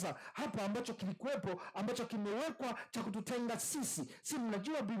kiambaza hapa ambacho kilikuwepo, ambacho kimewekwa cha kututenga sisi. Si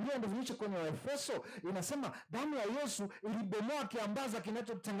mnajua Biblia inafundisha kwenye Waefeso inasema damu ya Yesu ilibomoa kiambaza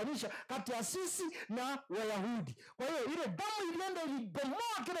kinachotutenganisha kati ya sisi na Wayahudi. Kwa hiyo ile damu ilienda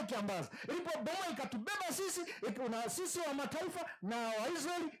ilibomoa kile kiambaza. Ilipobomoa ikatubeba sisi, na sisi wa mataifa na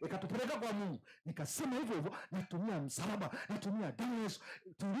Waisraeli, ikatupeleka kwa Mungu. Nikasema hivyo, natumia msalaba, natumia damu ya Yesu.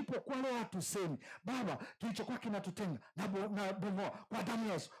 Tulipokuwa leo hatusemi Baba kilichokuwa kinatutenga na bomoa kwa damu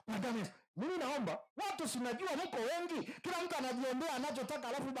ya Yesu, kwa damu ya Yesu. Mimi naomba watu, sinajua mko wengi, kila mtu anajiombea anachotaka,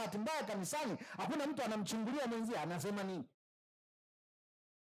 alafu bahati mbaya kanisani hakuna mtu anamchungulia mwenzie anasema nini.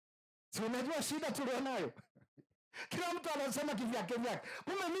 Si unajua shida tulionayo? Kila mtu anasema kivyake.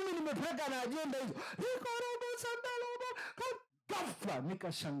 Kumbe mimi nimepeleka na agenda hizo. Ghafla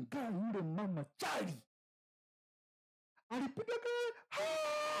nikashangaa yule mama chali alipiga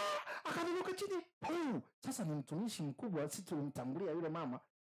akaniruka chini. Sasa ni mtumishi mkubwa, sisi tulimtangulia yule mama.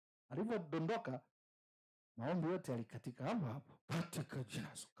 Alipodondoka maombi yote alikatika hapo. Katika jina la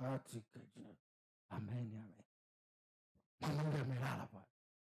Yesu, katika jina. Amen. Mama yule amelala pale.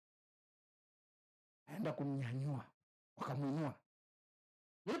 Aenda kumnyanyua, wakamuinua.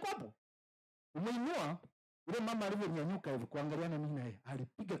 Yuko hapo. Umuinua, yule mama alivyonyanyuka hivi kuangaliana mimi na yeye,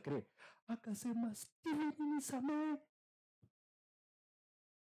 alipiga kelele. Akasema, "Steven, nisamehe."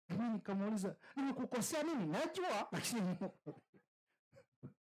 Mimi nikamuuliza, "Nimekukosea nini?" Najua, lakini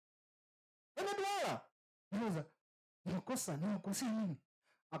duara. Niuliza, "Nimekosea nini?"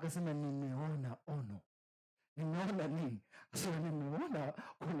 Akasema, "Nimeona ono." Nimeona nini? Asema, nimeona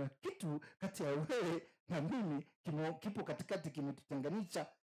kuna kitu kati ya wewe na mimi kipo katikati,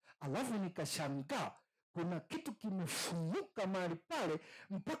 kimetutenganisha. Alafu nikashangaa kuna kitu kimefunuka mahali pale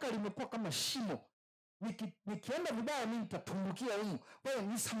mpaka limekuwa kama shimo. Nikienda vibaya mimi nitatumbukia huko. Kwa hiyo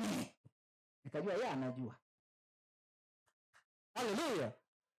nisamehe. Nikajua yeye anajua. Haleluya.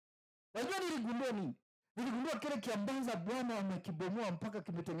 Unajua niligundua nini? Niligundua kile kiambaza Bwana amekibomoa mpaka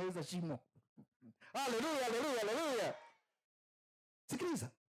kimetengeneza shimo. Haleluya.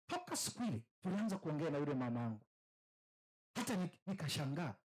 Sikiliza, toka siku ile tulianza kuongea na yule mama yangu. Hata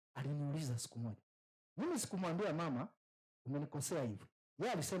nikashangaa, aliniuliza siku moja. Mimi sikumwambia mama, umenikosea hivi.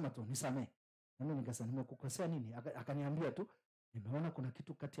 Yeye alisema tu nisamehe. Na mimi nikasema, nimekukosea nini? Akaniambia tu, nimeona kuna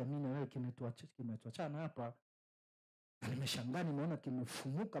kitu kati ya mimi na wewe kimetuachana hapa. Na nimeshangaa, nimeona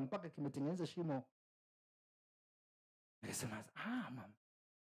kimefumuka mpaka kimetengeneza shimo. Nikasema, mama.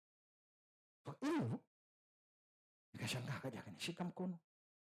 Kwa hivyo nikashangaa, akaja akanishika mkono,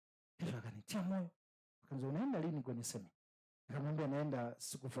 kisha akanitia moyo. Akaniambia, "Unaenda lini kwenye semina?" Nikamwambia, "Naenda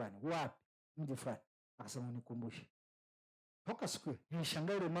siku fulani." "Wapi?" "Mji fulani." Akasema, "Nikumbushe." Toka siku hiyo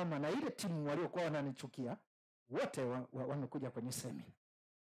nilishangaa yule mama na ile timu waliokuwa wananichukia wote wamekuja kwenye semina.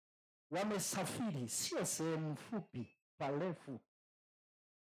 wamesafiri, sio sehemu fupi, parefu,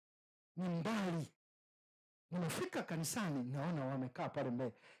 ni mbali. Nimefika kanisani, naona wamekaa pale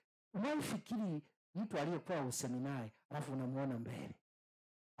mbele. Unafikiri mtu aliyekuwa useminari, alafu unamuona mbele,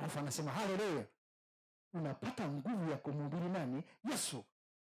 alafu anasema haleluya, unapata nguvu ya kumhubiri nani? Yesu.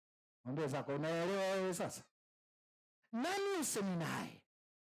 Mwambie zako, unaelewa wewe sasa? Nani useminari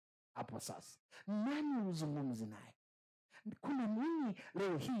hapo sasa? Nani uzungumzi naye? Kuna nini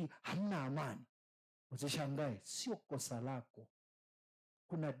leo hii hamna amani? Usishangae, sio kosa lako.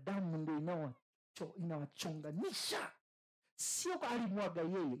 Kuna damu ndio inawachonganisha. Sio alimwaga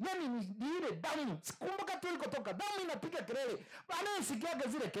yeye, yaani ni ile damu. Kumbuka tulikotoka, damu inapiga kelele. Anayesikiaga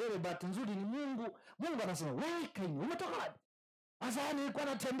zile kelele, bahati nzuri ni Mungu. Mungu anasema, wewe Kaini, umetoka wapi? Sasa nilikuwa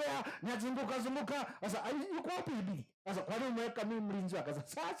natembea, nazunguka. Sasa yuko wapi Ibili? Sasa kwa nini umeweka mimi mlinzi wake?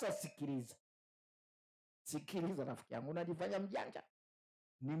 Sasa sikiliza rafiki yangu, unajifanya mjanja.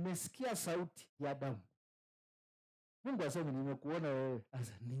 Nimesikia sauti ya damu. Mungu asema nimekuona wewe.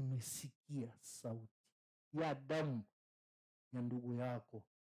 Sasa nimesikia sauti ya damu ya ndugu yako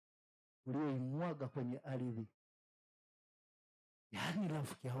ulioimwaga kwenye ardhi. Yaani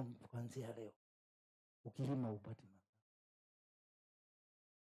rafiki yangu, kuanzia leo ukilima upate mazao.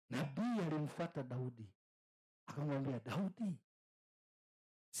 Nabii alimfuata Daudi, akamwambia Daudi,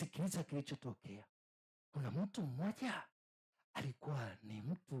 sikiliza kilichotokea. Kuna mtu mmoja alikuwa ni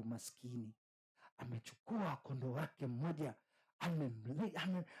mtu maskini, amechukua kondoo wake mmoja,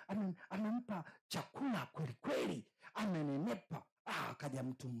 amempa chakula kweli kweli, amenenepa. Akaja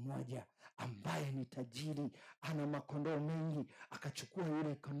mtu mmoja ambaye ni tajiri, ana makondoo mengi, akachukua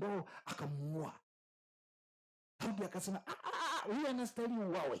yule kondoo akamuua. Daudi akasema, huyu anastahili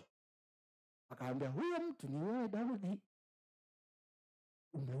uwawe. Akaambia, huyo mtu ni wewe Daudi,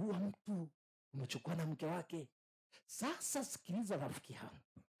 umeua mtu, umechukua na mke wake. Sasa sikiliza rafiki yangu,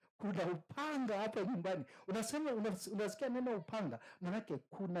 kuna upanga hapa nyumbani. Unasikia neno upanga, manake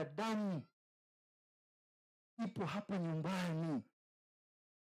kuna damu ipo hapa nyumbani.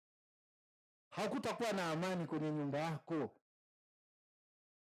 Hakutakuwa na amani kwenye nyumba yako,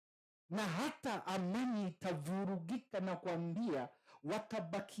 na hata amani itavurugika. Na kuambia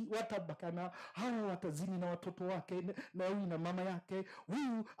watabakana, hawa watazini na watoto wake, na huyu na mama yake,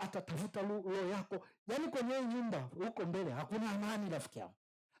 huyu atatafuta roho yako. Yaani kwenye nyumba huko mbele hakuna amani rafiki yangu.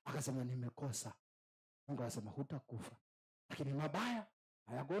 Akasema nimekosa. Mungu akasema hutakufa, lakini mabaya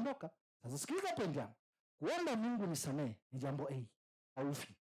hayakuondoka. Sasa sikiliza penzi yangu, kuomba Mungu nisamehe ni jambo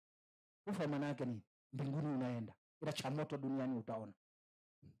haufi. Kufa maana yake ni mbinguni unaenda, ila cha moto duniani utaona.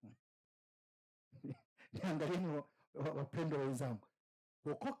 Niangalieni wapendwa wenzangu,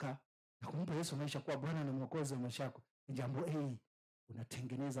 kuokoka na kumpa Yesu maisha kuwa Bwana na Mwokozi wa maisha yako ni jambo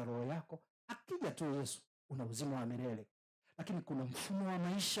unatengeneza roho yako. Akija tu Yesu una uzima wa milele, lakini kuna mfumo wa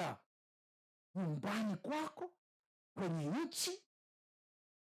maisha nyumbani kwako, kwenye nchi.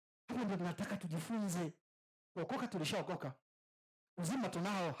 Hapo ndio tunataka tujifunze. Kuokoka tulishaokoka, uzima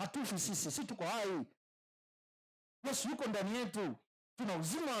tunao, hatufi sisi tuko hai. Yesu yuko ndani yetu, tuna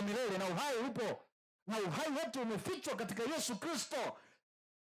uzima wa milele na uhai upo, na uhai wetu umefichwa katika Yesu Kristo.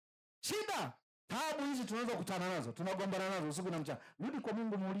 Shida, taabu hizi tunaweza kukutana nazo, tunagombana nazo usiku na mchana. Rudi kwa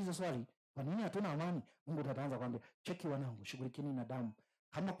Mungu, muulize swali, kwa nini hatuna amani? Mungu ataanza kwambia, cheki wanangu, shughulikeni na damu.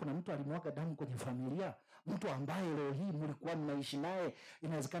 Kama kuna mtu alimwaga damu kwenye familia, mtu ambaye leo hii mlikuwa mnaishi naye,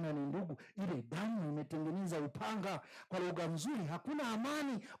 inawezekana ni ndugu, ile damu imetengeneza upanga. Kwa lugha nzuri, hakuna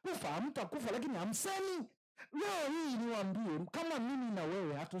amani. Kufa hamtakufa, lakini hamsemi. Leo hii niwaambie, kama mimi na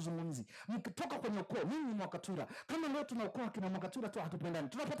wewe hatuzungumzi, mkitoka kwenye ukoo, mimi ni MWAKATWILA, kama leo tunaokoa kina MWAKATWILA tu hatupendani,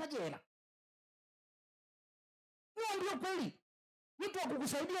 tunapataje hela? Niambie kweli. Mtu wa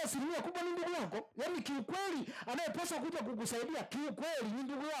kukusaidia asilimia kubwa ni ndugu yako. Yaani kiukweli, anayepaswa kuja kukusaidia kiukweli ni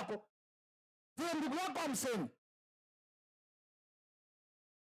ndugu yako. Sio ndugu yako hamsemi.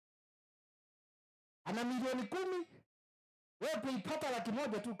 Ana milioni 10, wewe kuipata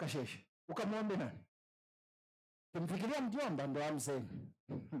 100,000 tu kasheshe. Ukamwombe nani? Kumfikiria mjomba ndo hamsemi.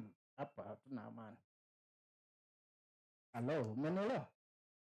 Hapa hatuna amani. Halo, umeelewa?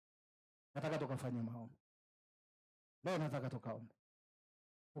 Nataka tukafanye maombi. Leo nataka tukaombe.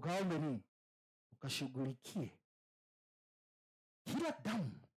 Ukaombe nini? Ukashughulikie kila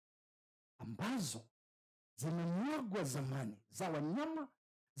damu ambazo zimemwagwa zamani, za wanyama,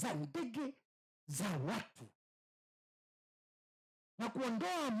 za ndege, za watu, na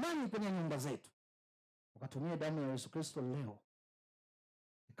kuondoa amani kwenye nyumba zetu. Ukatumia damu ya Yesu Kristo leo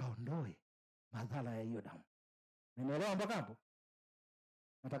ikaondoe madhara ya hiyo damu. Umeelewa mpaka hapo?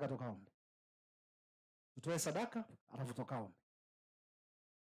 Nataka tukaombe. Tutoe sadaka, alafu tukaombe.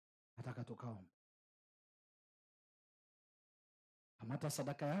 Nataka tukaombe. Kamata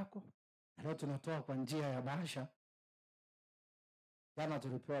sadaka yako, Leo tunatoa kwa njia ya bahasha. Jana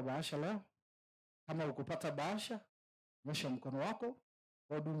tulipewa bahasha, leo kama ukupata bahasha, nyosha mkono wako,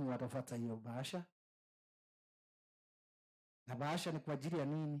 wahudumu watafuata hiyo bahasha. Na bahasha ni kwa ajili ya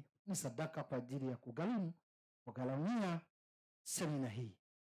nini? Ni sadaka kwa ajili ya kugharamia semina hii.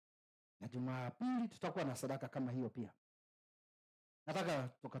 Na Jumapili tutakuwa na sadaka kama hiyo pia. Nataka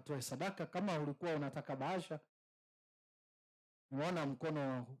tukatoe sadaka. Kama ulikuwa unataka bahasha, nimeona mkono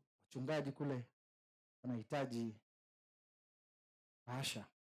wa mchungaji kule unahitaji bahasha.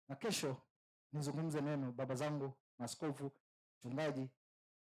 Na kesho nizungumze neno, baba zangu, maaskofu, mchungaji.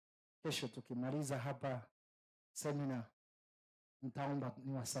 Kesho tukimaliza hapa semina, nitaomba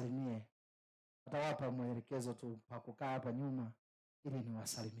niwasalimie. Atawapa mwelekezo tu pa kukaa hapa nyuma ili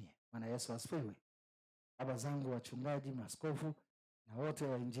niwasalimie. Bwana Yesu asifiwe. Baba zangu, wachungaji, maaskofu na wote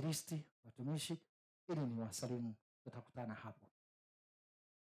wainjilisti, watumishi, ili niwasalimu. Tutakutana hapo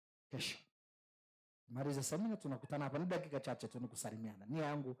kesho. Maliza semina, tunakutana hapa. Ni dakika chache tu nikusalimiana. Nia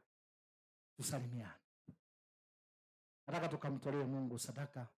yangu tusalimiane. Nataka tukamtolee Mungu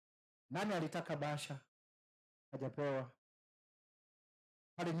sadaka. Nani alitaka bahasha? Hajapewa.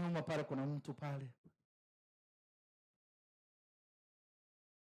 Pale nyuma pale kuna mtu pale.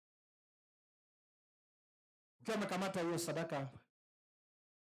 Ukiwa umekamata hiyo sadaka,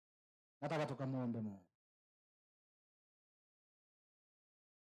 nataka tukamwombe Mungu.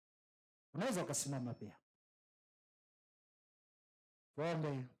 Unaweza ukasimama pia.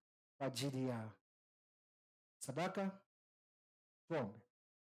 Tuombe kwa ajili ya sadaka. Tuombe.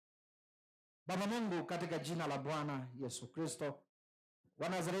 Baba Mungu, katika jina la Bwana Yesu Kristo wa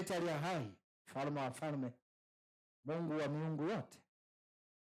Nazareti aliye hai, mfalme wa falme, Mungu wa miungu yote,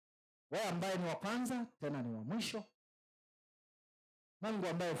 wewe ambaye ni wa kwanza tena ni wa mwisho, Mungu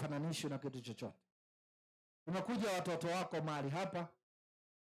ambaye ufananishwi na kitu chochote. Tumekuja watoto wako mahali hapa,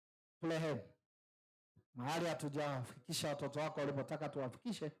 tulehemu. Mahali hatujafikisha watoto wako walipotaka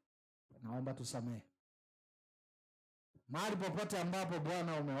tuwafikishe, naomba tusamehe. Mahali popote ambapo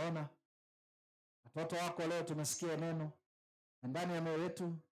Bwana umeona watoto wako leo tumesikia neno, na ndani ya moyo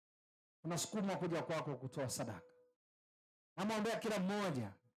wetu tunasukumwa kuja kwako kutoa sadaka. Namwombea kila mmoja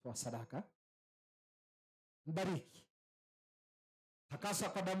kutoa sadaka. Mbariki. Takasa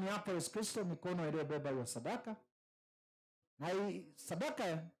kwa damu yako Yesu Kristo mikono iliyobeba hiyo sadaka, na hii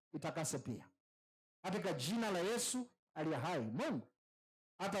sadaka itakase pia. Katika jina la Yesu aliye hai. Mungu,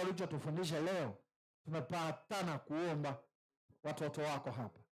 hata ulichotufundisha leo, tumepatana kuomba watoto wako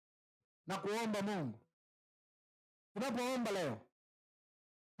hapa. Na kuomba Mungu, tunapoomba leo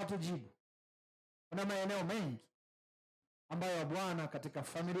hatujibu. Kuna maeneo mengi ambayo Bwana, katika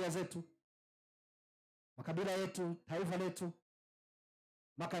familia zetu, makabila yetu, taifa letu,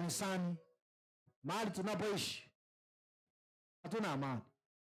 makanisani, mahali tunapoishi, hatuna amani.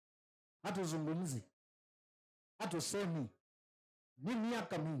 Hatuzungumzi, hatusemi. Ni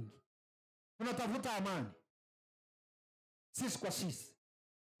miaka mingi tunatafuta amani, sisi kwa sisi.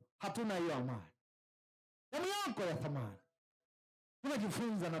 Hatuna hiyo amani. Damu yako ya thamani,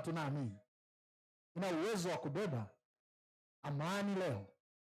 tunajifunza na tunaamini ina uwezo wa kubeba amani leo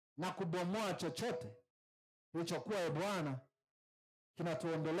na kubomoa chochote kilichokuwa Bwana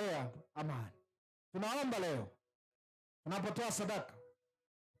kinatuondolea amani. Tunaomba leo tunapotoa sadaka,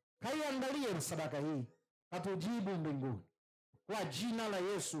 kaiangalie sadaka hii, katujibu mbinguni kwa jina la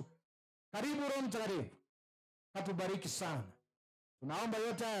Yesu. Karibu Roho Mtakatifu, katubariki sana. Tunaomba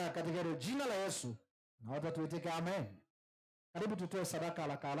yote haya katika jina la Yesu, na wote tuitike amen. Karibu tutoe sadaka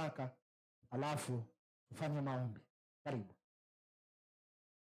haraka haraka, alafu tufanye maombi. Karibu.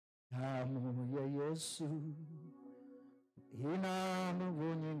 Damu ya Yesu ina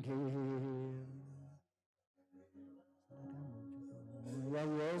nguvu nyingi. Damu ya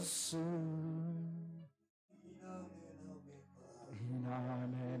Yesu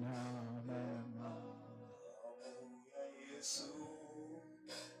inanena mema. Damu ya Yesu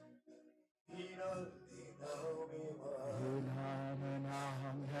inanena mema. Inanena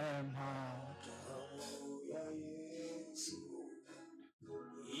mema. Damu ya Yesu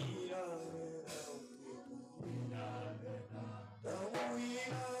inanena mema. Damu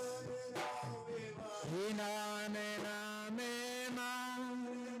inanena mema. Inanena mema.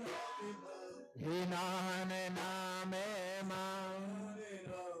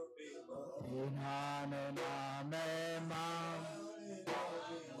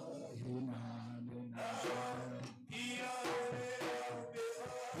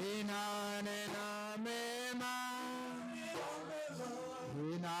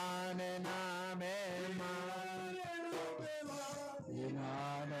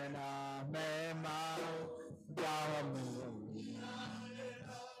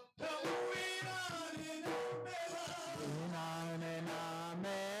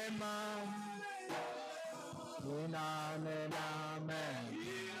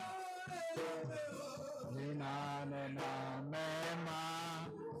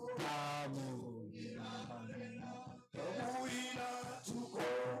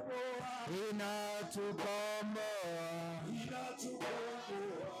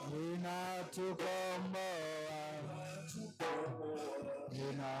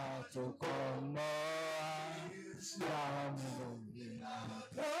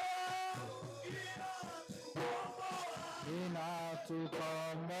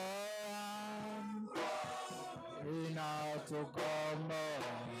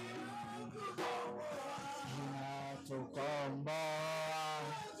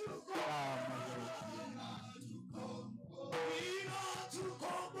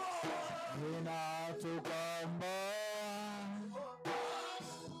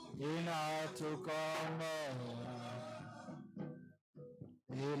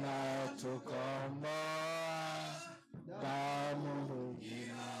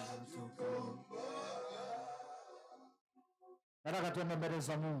 Nataka tuende mbele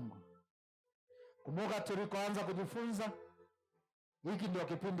za Mungu. Kumbuka tulikoanza kujifunza, hiki ndio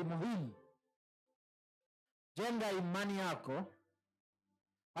kipindi muhimu. Jenga imani yako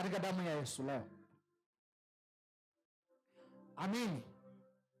katika damu ya Yesu leo. Amini.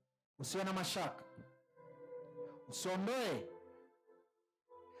 Usiwe na mashaka. Usiondoe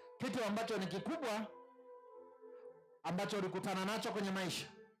kitu ambacho ni kikubwa ambacho ulikutana nacho kwenye maisha,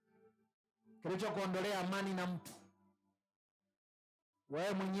 kilichokuondolea amani na mtu,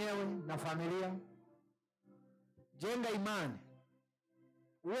 wewe mwenyewe na familia. Jenga imani.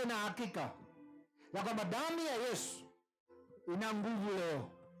 Uwe na hakika ya kwamba damu ya Yesu ina nguvu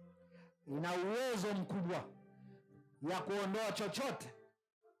leo, ina uwezo mkubwa ya kuondoa chochote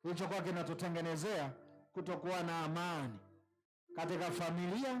kilichokuwa kinatutengenezea kutokuwa na amani katika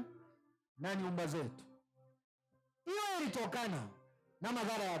familia na nyumba zetu. Hiyo ilitokana na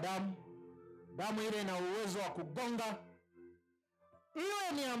madhara ya damu. Damu ile ina uwezo wa kugonga.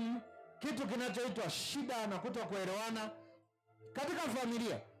 Hiyo ni kitu kinachoitwa shida na kutokuelewana katika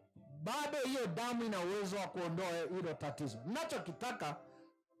familia. Bado hiyo damu ina uwezo wa kuondoa hilo tatizo. Ninachokitaka,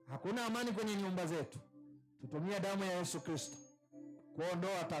 hakuna amani kwenye nyumba zetu, tutumie damu ya Yesu Kristo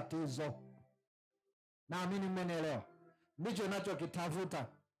kuondoa tatizo. Naamini mmenielewa. Ndicho ninachokitafuta.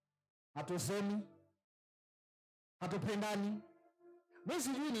 Hatusemi, hatupendani. Mimi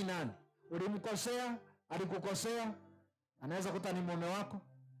sijui ni nani. Ulimkosea, alikukosea. Anaweza kuta ni mume wako,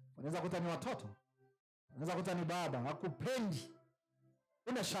 anaweza kuta ni watoto, anaweza kuta ni baba. Hakupendi.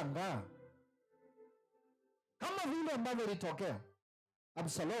 Unashangaa. Kama vile ambavyo ilitokea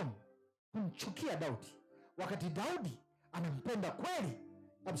Absalom kumchukia Daudi, wakati Daudi anampenda kweli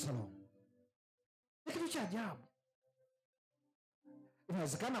Absalom. Ni kitu cha ajabu.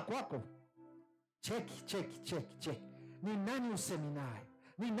 Inawezekana kwako. Cheki. Ni nani usemi naye?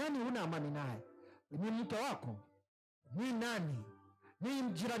 Ni nani una amani naye? Ni mke wako? Ni nani? Ni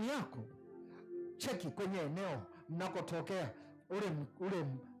jirani yako? Cheki kwenye eneo mnakotokea, ule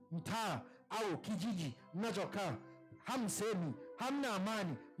mtaa au kijiji mnachokaa. Hamsemi, hamna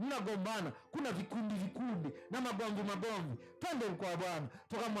amani, mnagombana, kuna vikundi na magomvi. Twende kwa Bwana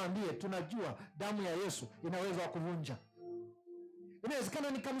tukamwambie, tunajua damu ya Yesu inaweza kuvunja.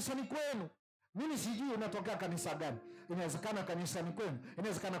 Inawezekana ni kanisani kwenu. Mimi sijui unatokea kanisa gani. Inawezekana kanisani kwenu,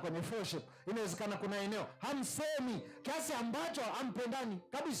 inawezekana kwenye fellowship, inawezekana kuna eneo hamsemi kiasi ambacho hampendani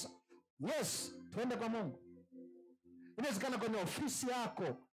kabisa. Yes, twende kwa Mungu. Inawezekana kwenye ofisi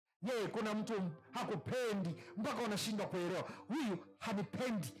yako, kuna mtu hakupendi mpaka unashindwa kuelewa. Huyu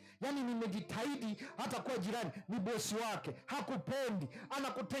hanipendi. Yaani nimejitahidi hata kwa jirani, ni bosi wake, hakupendi.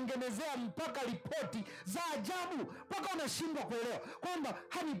 Anakutengenezea mpaka ripoti za ajabu mpaka unashindwa kuelewa kwamba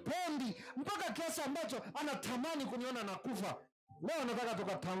hanipendi, mpaka kiasi ambacho anatamani kuniona nakufa. Leo nataka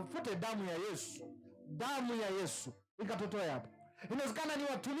tukatafute damu ya Yesu. Damu ya Yesu ikatutoe hapa. Inawezekana ni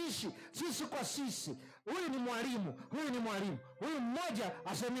watumishi, sisi kwa sisi. Huyu ni mwalimu. Huyu mmoja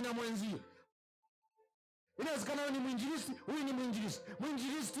asemi na mwenzie. Inawezekana huyu ni mwinjilisti, huyu ni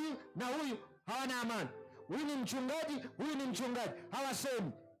mwinjilisti na huyu hawana amani. Huyu ni mchungaji,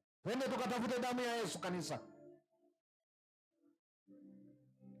 hawasemi. Twende tukatafute damu ya Yesu kanisa.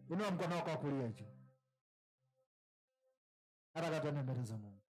 Inua mkono wako wa kulia juu. Haraka twende mbele za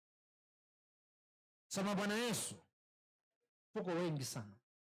Mungu. Sema, Bwana Yesu. Tuko wengi sana.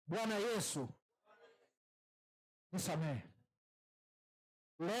 Bwana Yesu, nisamehe.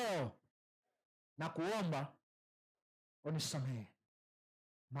 Leo na kuomba unisamehe.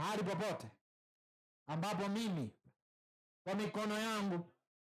 Mahali popote ambapo mimi kwa mikono yangu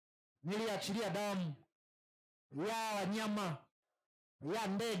niliachilia damu ya wanyama, ya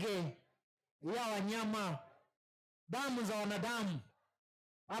ndege, ya wanyama, damu za wanadamu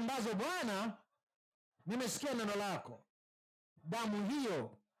ambazo Bwana, nimesikia neno lako, damu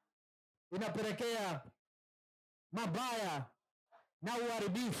hiyo inapelekea mabaya na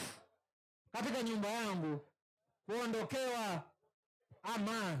uharibifu katika nyumba yangu kuondokewa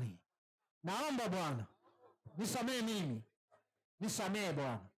amani. Naomba Bwana nisamehe mimi, nisamehe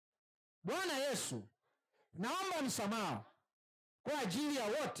Bwana. Bwana Yesu, naomba msamaha kwa ajili ya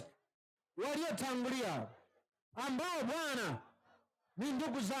wote waliotangulia, ambao Bwana ni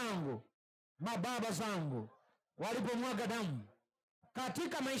ndugu zangu, mababa zangu, walipomwaga damu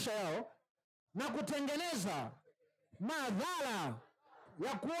katika maisha yao na kutengeneza madhara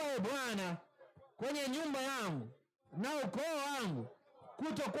ya kuwa Bwana kwenye nyumba yangu na ukoo wangu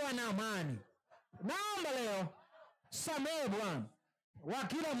kutokuwa na amani. Naomba leo samehe Bwana wa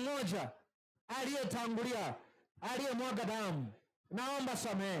kila mmoja aliyetangulia, aliyemwaga damu. Naomba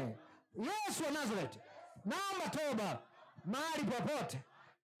samehe. Yesu wa Nazareti, naomba toba mahali popote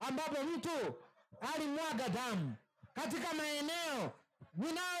ambapo mtu alimwaga damu katika maeneo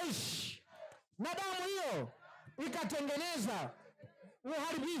ninayoishi, na damu hiyo ikatengeneza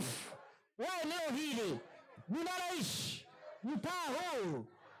uharibifu wa eneo hili ninaloishi, mtaa huu,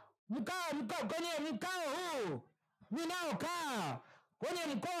 kwenye mkao huu ninaokaa, kwenye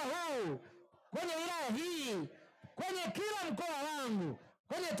mkoa huu, kwenye wilaya hii, kwenye kila mkoa wangu,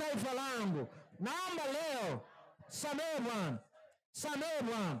 kwenye taifa langu. Naomba leo samehe Bwana, samehe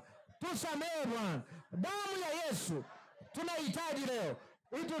Bwana, tusamehe Bwana. Damu ya Yesu tunahitaji leo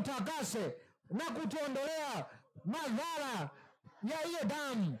itutakase na kutuondolea madhara ya hiyo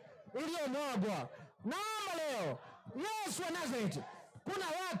damu iliyomwagwa. Naomba leo Yesu wa Nazareti, kuna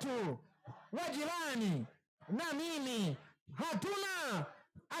watu wa jirani na mimi hatuna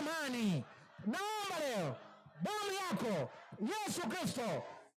amani. Naomba leo damu yako Yesu Kristo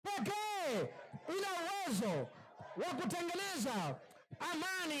pekee ina uwezo wa kutengeneza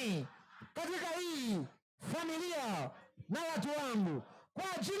amani katika hii familia na watu wangu.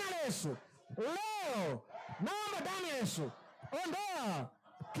 Kwa jina la Yesu, leo naomba damu ya Yesu, ondoa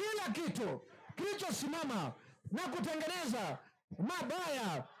kila kitu kilichosimama na kutengeneza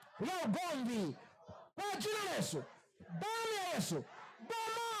mabaya ya ugomvi. Kwa jina la Yesu, damu ya Yesu,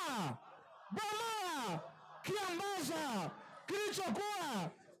 bomoa kiambaza kilichokuwa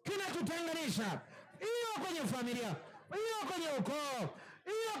kinatutenganisha, iyo kwenye familia, iyo kwenye ukoo,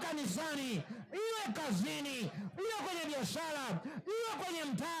 iyo kanisani, iyo kazini, iyo kwenye biashara, iyo kwenye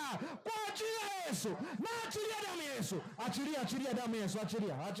mtaa. Kwa jina la Yesu, na achilia damu ya Yesu. Achilia damu ya Yesu,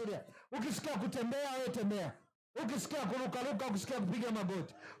 achilia. Ukisikia kutembea, wewe tembea. Ukisikia kurukaruka, ukisikia kupiga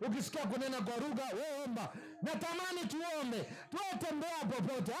magoti, ukisikia kunena kwa lugha, wewe omba. Natamani tuombe, tembea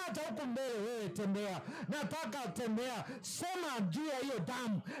popote, hata huko mbele wewe tembea. Nataka tembea, sema juu ya hiyo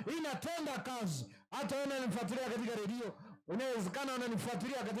damu, inatenda kazi. Hata wewe unanifuatilia katika redio, unawezekana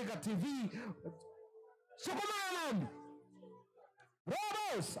unanifuatilia katika TV. Sukuma Maombi.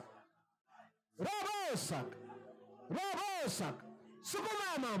 Robosa.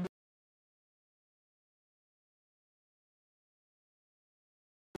 Sukuma Maombi.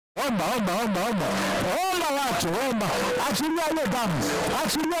 Omba watu, omba. Achilia hiyo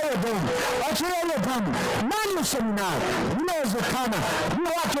damu. Nani seminari? Inawezekana ni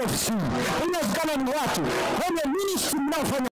watu ofisini, inawezekana ni watu kwenye ministry mnaofanya